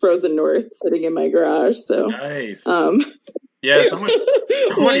Frozen North sitting in my garage. So nice. Yeah, someone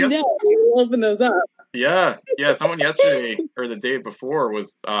one day we'll open those up. Yeah. Someone yesterday or the day before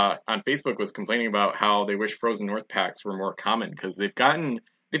was on Facebook was complaining about how they wish Frozen North packs were more common, because they've gotten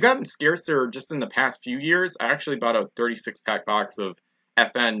scarcer just in the past few years. I actually bought a 36-pack box of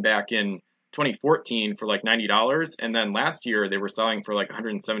FN back in 2014 for like $90, and then last year they were selling for like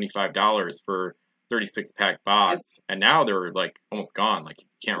 $175 for 36 pack box, and now they're like almost gone. Like you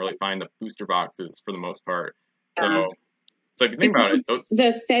can't really find the booster boxes for the most part. Yeah. So if you think about it,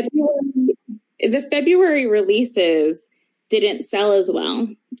 the February releases didn't sell as well,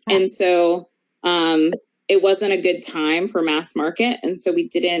 and so it wasn't a good time for mass market, and so we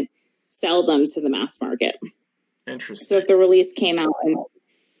didn't sell them to the mass market. Interesting. So if the release came out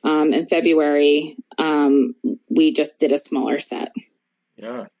in February, we just did a smaller set.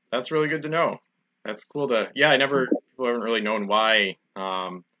 Yeah, that's really good to know. That's cool to, yeah, people haven't really known why,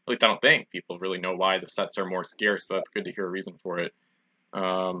 at least I don't think people really know why the sets are more scarce, so that's good to hear a reason for it.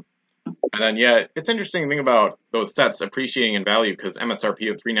 And then, yeah, it's interesting to think about those sets appreciating in value because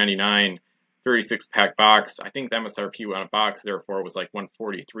MSRP of $3.99, 36 pack box, I think the MSRP on a box, therefore, was like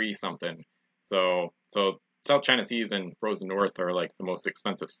 143 something. So South China Seas and Frozen North are like the most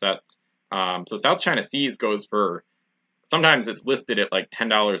expensive sets. So South China Seas goes for, sometimes it's listed at like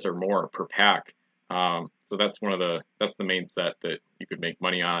 $10 or more per pack. So that's that's the main set that you could make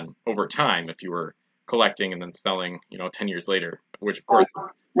money on over time if you were collecting and then selling, 10 years later, which of course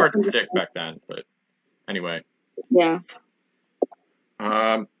was hard to predict back then. But anyway. Yeah.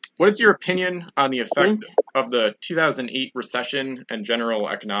 What is your opinion on the effect of the 2008 recession and general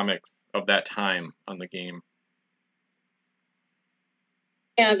economics of that time on the game?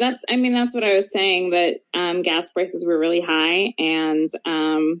 Yeah, that's what I was saying, that gas prices were really high, and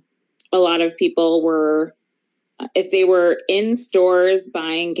a lot of people were, if they were in stores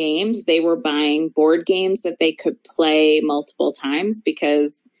buying games, they were buying board games that they could play multiple times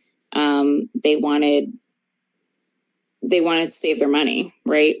because they wanted to save their money,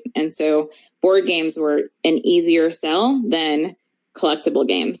 right? And so board games were an easier sell than collectible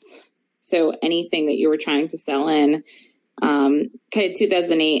games. So anything that you were trying to sell in kind of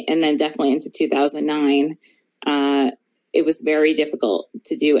 2008 and then definitely into 2009, it was very difficult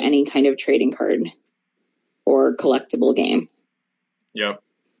to do any kind of trading card or collectible game. Yep.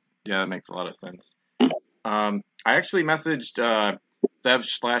 Yeah, that makes a lot of sense. I actually messaged Zev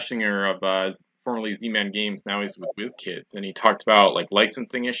Schlesinger of formerly Z-Man Games, now he's with WizKids, and he talked about like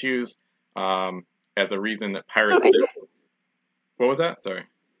licensing issues as a reason that Pirates. What was that? Sorry.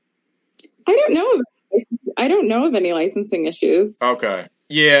 I don't know of any licensing issues. Okay.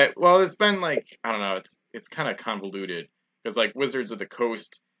 Yeah. Well, it's been like, I don't know. It's kind of convoluted because like Wizards of the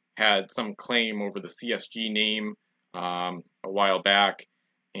Coast had some claim over the CSG name a while back,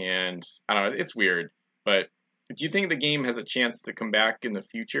 and I don't know. It's weird. But do you think the game has a chance to come back in the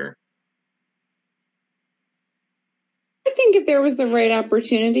future? I think if there was the right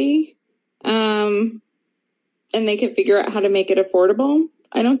opportunity, and they could figure out how to make it affordable,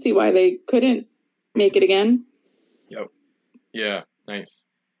 I don't see why they couldn't make it again. Yep. Yeah. Nice.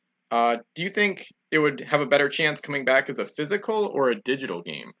 Do you think it would have a better chance coming back as a physical or a digital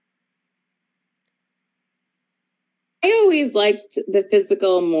game? I always liked the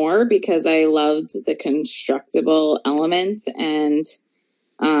physical more because I loved the constructible element, and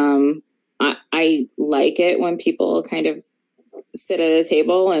I like it when people kind of sit at a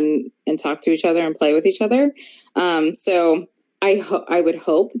table and talk to each other and play with each other. So I would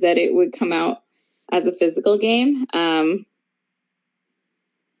hope that it would come out as a physical game.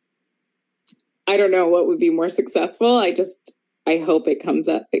 I don't know what would be more successful. I hope it comes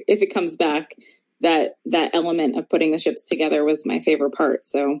up. If it comes back, that element of putting the ships together was my favorite part.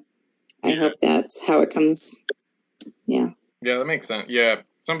 So I hope that's how it comes. Yeah. Yeah, that makes sense. Yeah.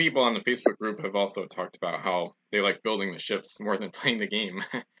 Some people on the Facebook group have also talked about how they like building the ships more than playing the game.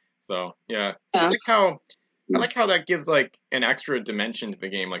 So yeah. I like how that gives like an extra dimension to the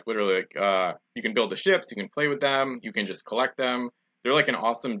game. Like literally, like you can build the ships, you can play with them, you can just collect them. They're like an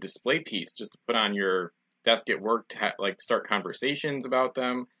awesome display piece just to put on your desk at work to like start conversations about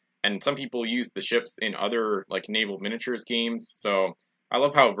them. And some people use the ships in other like naval miniatures games. So I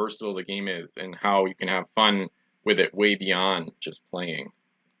love how versatile the game is and how you can have fun with it way beyond just playing.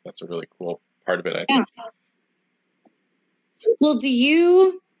 That's a really cool part of it, I think. Well, do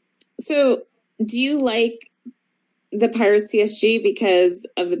you like the Pirate CSG because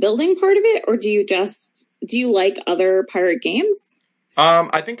of the building part of it, or do you like other pirate games?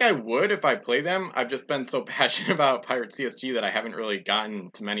 I think I would if I play them. I've just been so passionate about Pirate CSG that I haven't really gotten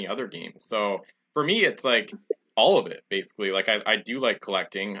to many other games. So for me, it's like all of it, basically. Like I do like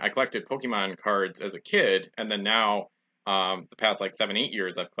collecting. I collected Pokemon cards as a kid, and then now, the past like 7, 8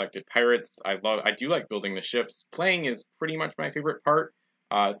 years, I've collected pirates. I do like building the ships. Playing is pretty much my favorite part,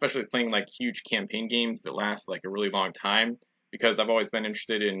 especially playing like huge campaign games that last like a really long time because I've always been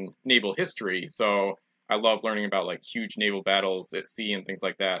interested in naval history. So I love learning about like huge naval battles at sea and things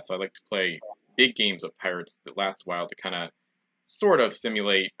like that. So I like to play big games of pirates that last a while to kind of sort of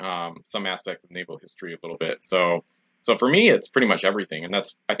simulate some aspects of naval history a little bit. So for me, it's pretty much everything, and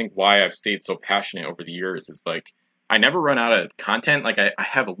that's I think why I've stayed so passionate over the years. Is like I never run out of content. Like I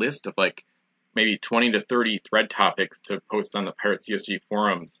have a list of like maybe 20 to 30 thread topics to post on the Pirate CSG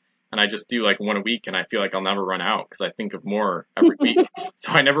forums. And I just do like one a week and I feel like I'll never run out because I think of more every week.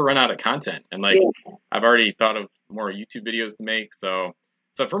 So I never run out of content. And like I've already thought of more YouTube videos to make. So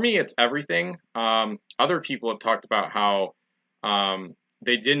for me, it's everything. Other people have talked about how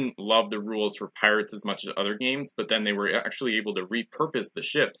they didn't love the rules for Pirates as much as other games, but then they were actually able to repurpose the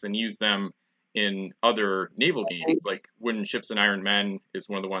ships and use them in other naval games, like Wooden Ships and Iron Men is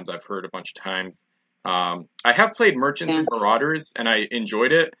one of the ones I've heard a bunch of times. I have played Merchants and Marauders, and I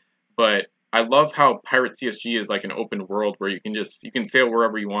enjoyed it, but I love how Pirate CSG is like an open world where you can sail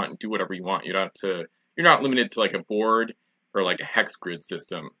wherever you want and do whatever you want. You're not limited to like a board or like a hex grid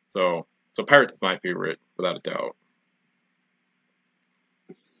system. So Pirates is my favorite without a doubt.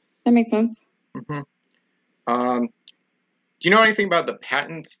 That makes sense. Mm-hmm. Do you know anything about the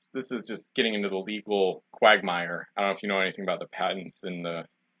patents? This is just getting into the legal quagmire. I don't know if you know anything about the patents and the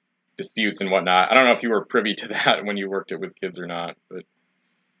disputes and whatnot. I don't know if you were privy to that when you worked at WizKids or not, but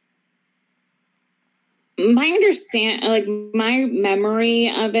my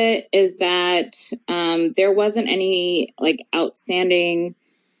memory of it is that there wasn't any like outstanding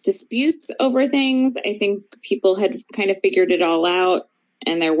disputes over things. I think people had kind of figured it all out,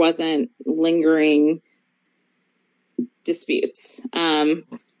 and there wasn't lingering disputes.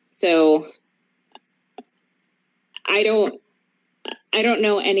 So I don't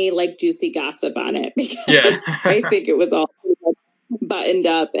know any like juicy gossip on it because I think it was all buttoned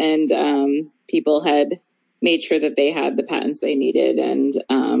up and people had made sure that they had the patents they needed. And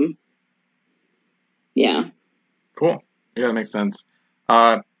yeah. Cool. Yeah, that makes sense.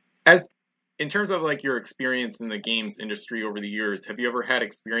 In terms of like your experience in the games industry over the years, have you ever had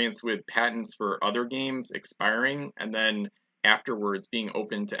experience with patents for other games expiring and then afterwards being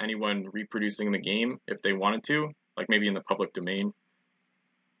open to anyone reproducing the game if they wanted to, like maybe in the public domain?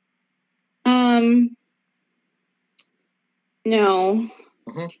 No.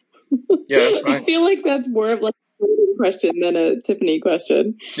 Mm-hmm. Yeah, that's fine. I feel like that's more of like a question than a Tiffany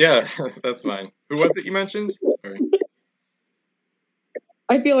question. Yeah, that's fine. Who was it you mentioned? Sorry.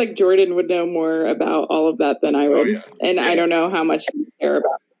 I feel like Jordan would know more about all of that than I would. Oh, yeah. And yeah. I don't know how much you care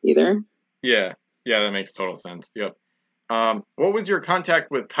about it either. Yeah, that makes total sense. Yep. What was your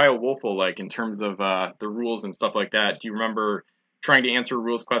contact with Kyle Wolfel like in terms of the rules and stuff like that? Do you remember trying to answer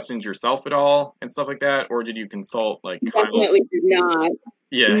rules questions yourself at all and stuff like that, or did you consult like Kyle? Definitely did not.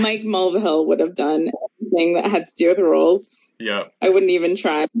 Yeah, Mike Mulvihill would have done anything that had to do with rules. Yeah, I wouldn't even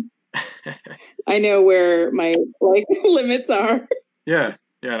try. I know where my like limits are. Yeah,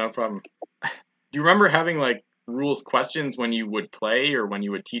 no problem. Do you remember having like rules questions when you would play or when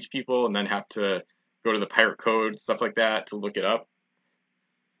you would teach people and then have to go to the pirate code, stuff like that, to look it up?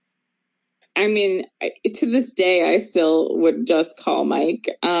 I mean, to this day, I still would just call Mike.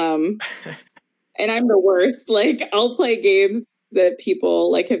 And I'm the worst. Like, I'll play games that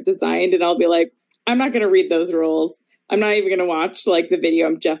people like have designed and I'll be like, I'm not going to read those rules. I'm not even going to watch like the video.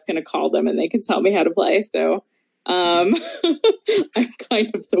 I'm just going to call them and they can tell me how to play. So I'm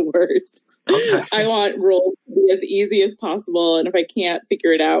kind of the worst. Okay. I want rules to be as easy as possible. And if I can't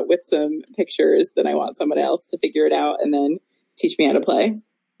figure it out with some pictures, then I want someone else to figure it out and then teach me how to play.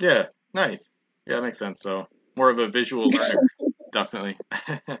 Yeah, nice. Yeah, that makes sense. So more of a visual learner, definitely.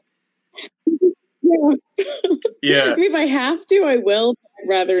 Yeah. If I have to, I will, but I'd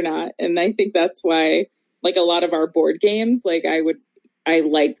rather not. And I think that's why, like a lot of our board games, like I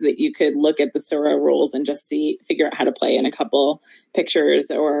liked that you could look at the Sora rules and just figure out how to play in a couple pictures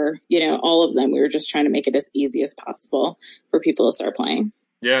or, all of them. We were just trying to make it as easy as possible for people to start playing.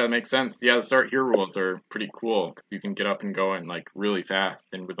 Yeah, that makes sense. Yeah, the start here rules are pretty cool because you can get up and going like really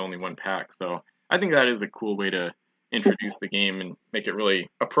fast and with only one pack. So I think that is a cool way to introduce the game and make it really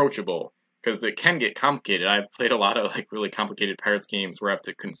approachable because it can get complicated. I've played a lot of like really complicated Pirates games where I have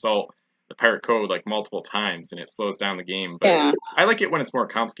to consult the pirate code like multiple times and it slows down the game. But yeah. I like it when it's more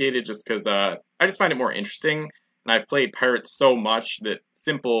complicated just because I just find it more interesting. And I've played Pirates so much that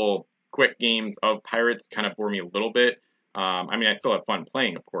simple, quick games of Pirates kind of bore me a little bit. I mean, I still have fun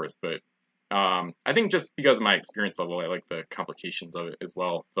playing, of course, but I think just because of my experience level, I like the complications of it as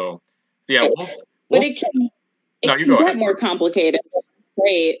well. So yeah. But it can get more complicated.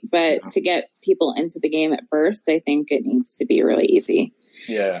 Great, but to get people into the game at first, I think it needs to be really easy.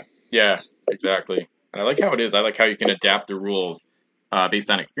 Yeah, exactly. And I like how it is. I like how you can adapt the rules based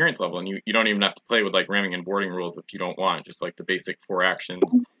on experience level, and you don't even have to play with like ramming and boarding rules if you don't want. Just like the basic 4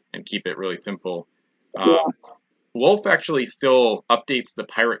 actions and keep it really simple. Wolf actually still updates the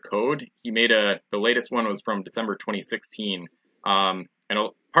pirate code. He made the latest one was from December 2016. And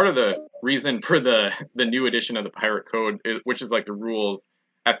part of the reason for the new edition of the pirate code, which is like the rules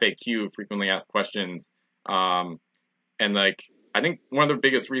FAQ, frequently asked questions, and like I think one of the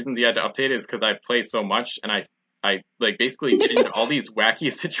biggest reasons he had to update it is because I play so much, and I like basically get into all these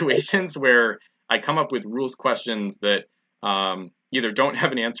wacky situations where I come up with rules questions that either don't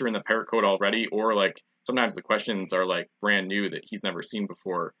have an answer in the pirate code already, or like sometimes the questions are like brand new that he's never seen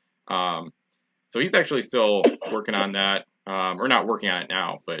before. So he's actually still working on that, or not working on it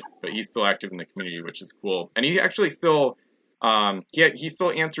now, but he's still active in the community, which is cool. And he actually still he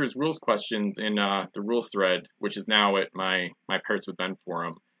still answers rules questions in the rules thread, which is now at my Pirates with Ben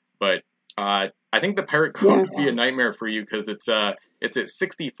forum. But I think the pirate code would be a nightmare for you because it's at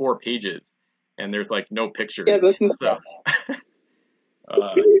 64 pages and there's like no pictures. Yeah, that's so.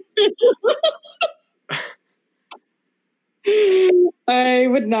 I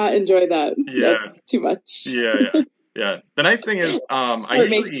would not enjoy that. Yeah. That's too much. Yeah. The nice thing is, I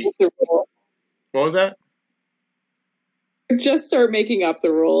usually. What was that? Just start making up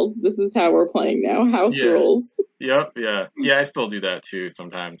the rules. This is how we're playing now. House rules. Yep. Yeah. I still do that too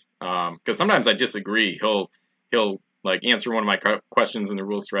sometimes. Because sometimes I disagree. He'll like answer one of my questions in the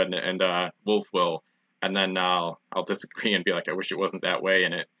rules thread, and Wolf will, and then I'll disagree and be like, I wish it wasn't that way.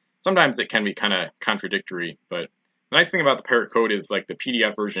 And sometimes it can be kind of contradictory. But the nice thing about the pirate code is like the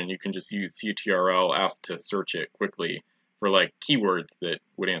PDF version, you can just use CTRL-F to search it quickly for like keywords that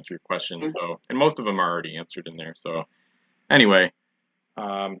would answer your question. So, and most of them are already answered in there. So. Anyway,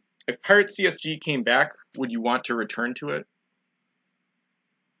 if Pirate CSG came back, would you want to return to it?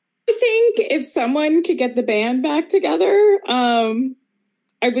 I think if someone could get the band back together, I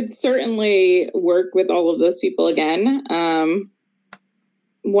would certainly work with all of those people again,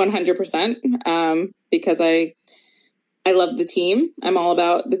 100%, because I love the team. I'm all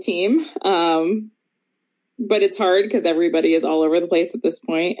about the team. But it's hard because everybody is all over the place at this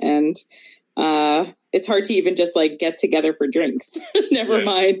point, and it's hard to even just like get together for drinks. Never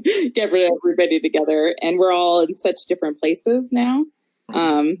mind get rid of everybody together. And we're all in such different places now.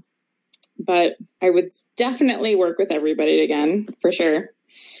 But I would definitely work with everybody again, for sure.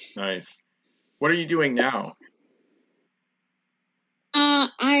 Nice. What are you doing now?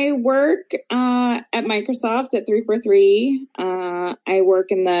 I work at Microsoft at 343. I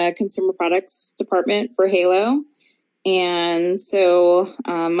work in the consumer products department for Halo. And so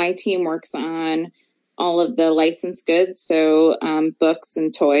my team works on all of the licensed goods, so books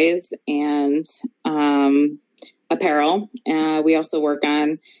and toys and apparel. We also work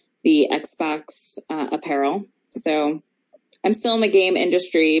on the Xbox apparel. So I'm still in the game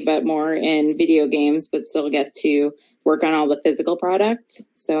industry, but more in video games, but still get to work on all the physical product.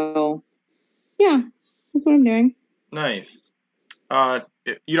 So, yeah, that's what I'm doing. Nice.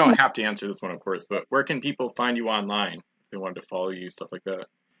 You don't have to answer this one, of course, but where can people find you online if they wanted to follow you, stuff like that?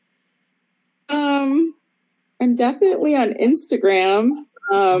 I'm definitely on Instagram.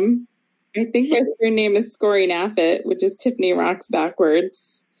 I think my screen name is Scory Naffit, which is Tiffany Rocks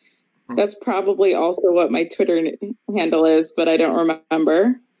backwards. That's probably also what my Twitter handle is, but I don't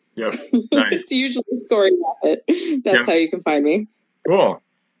remember. Yep. Nice. It's usually Scory Naffit. That's how you can find me. Cool.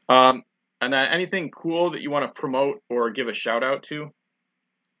 And then anything cool that you want to promote or give a shout out to?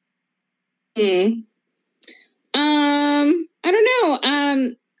 I don't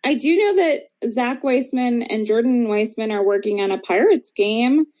know. I do know that Zach Weissman and Jordan Weissman are working on a Pirates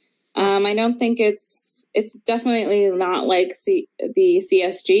game. I don't think it's definitely not like the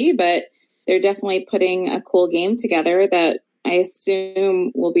CSG, but they're definitely putting a cool game together that I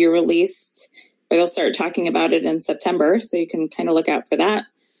assume will be released, or they'll start talking about it in September. So you can kind of look out for that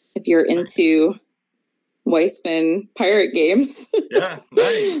if you're into Weissman pirate games. Yeah,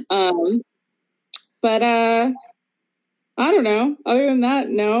 nice. But I don't know. Other than that,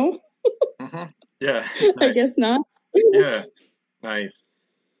 no. Yeah. Nice. I guess not. Yeah. Nice.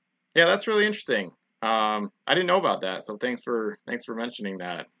 Yeah, that's really interesting. I didn't know about that, so thanks for mentioning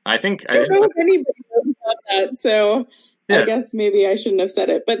that. I don't know if anybody knows about that, so I guess maybe I shouldn't have said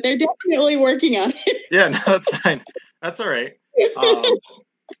it, but they're definitely working on it. Yeah, no, that's fine. That's all right.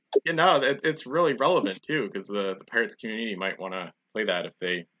 It's really relevant too, because the Pirates community might want to play that if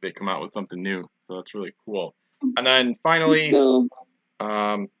they come out with something new. So that's really cool. And then finally, the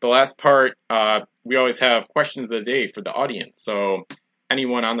last part, we always have questions of the day for the audience. So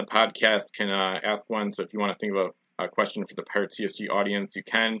anyone on the podcast can ask one. So if you want to think of a question for the Pirate CSG audience, you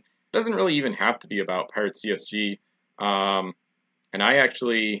can. It doesn't really even have to be about Pirate CSG. And I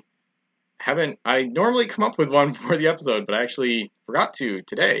actually I normally come up with one for the episode, but I actually forgot to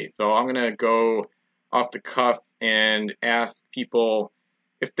today. So I'm going to go off the cuff and ask people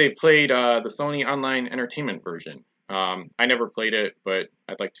if they played the Sony Online Entertainment version. I never played it, but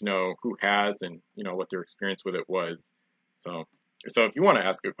I'd like to know who has and what their experience with it was. So if you want to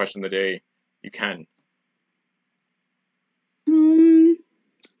ask a question of the day, you can.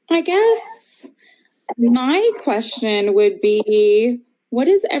 I guess my question would be, what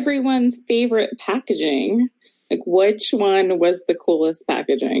is everyone's favorite packaging? Like, which one was the coolest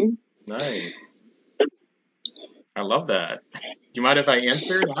packaging? Nice. I love that. Do you mind if I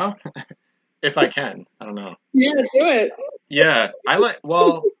answer now? If I can, I don't know. Yeah, do it. Yeah,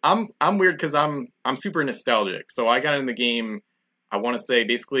 I'm weird because I'm super nostalgic. So I got in the game, I want to say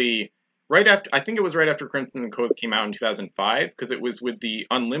basically right after, I think it was right after Crimson Coast came out in 2005, because it was with the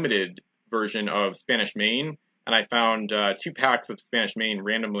unlimited version of Spanish Main, and I found 2 packs of Spanish Main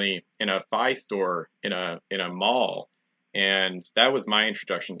randomly in a Fi store in a mall, and that was my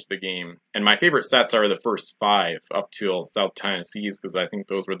introduction to the game. And my favorite sets are the first 5 up till South China Seas, because I think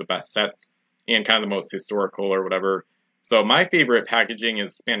those were the best sets and kind of the most historical or whatever. So my favorite packaging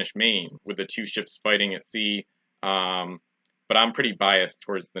is Spanish Main with the 2 ships fighting at sea. But I'm pretty biased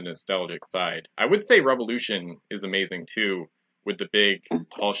towards the nostalgic side. I would say Revolution is amazing too, with the big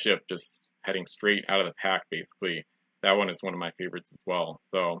tall ship just heading straight out of the pack basically. That one is one of my favorites as well.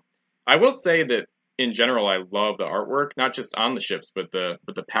 So I will say that in general I love the artwork, not just on the ships, but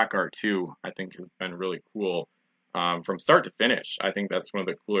the pack art too. I think has been really cool from start to finish. I think that's one of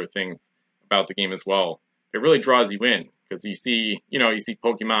the cooler things about the game as well. It really draws you in because you see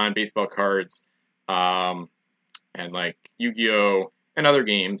Pokemon, baseball cards, and like Yu-Gi-Oh and other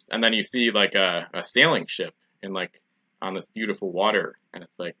games, and then you see like a sailing ship in like on this beautiful water, and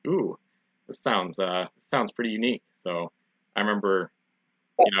it's like, ooh, this sounds pretty unique. So I remember,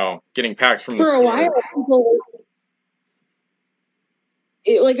 getting packs from the store. For a while, people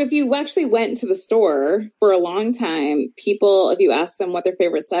like if you actually went to the store for a long time, people, if you asked them what their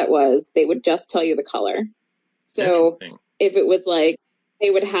favorite set was, they would just tell you the color. So if it was like, they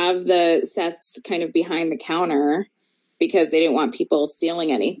would have the sets kind of behind the counter because they didn't want people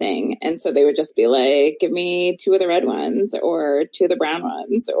stealing anything. And so they would just be like, give me 2 of the red ones or 2 of the brown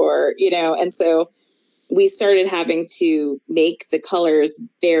ones, or, and so we started having to make the colors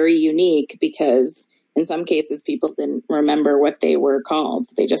very unique because in some cases people didn't remember what they were called.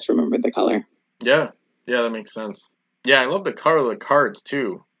 They just remembered the color. Yeah, that makes sense. Yeah, I love the color of the cards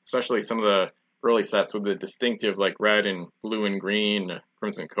too, especially some of the early sets with the distinctive like red and blue and green,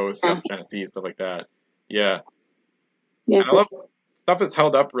 Crimson Coast, South China Sea, stuff like that. Yeah. And I love stuff has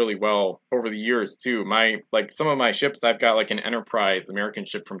held up really well over the years too. Some of my ships, I've got like an Enterprise American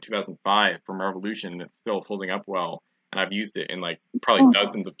ship from 2005 from Revolution, and it's still holding up well. And I've used it in like probably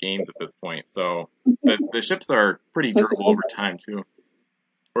dozens of games at this point. So the ships are pretty durable over time too.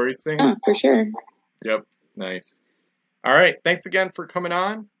 What are you saying? Yeah, for sure. Yep. Nice. All right. Thanks again for coming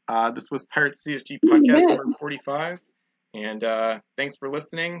on. This was Pirates CSG podcast number 45. And thanks for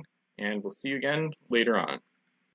listening. And we'll see you again later on.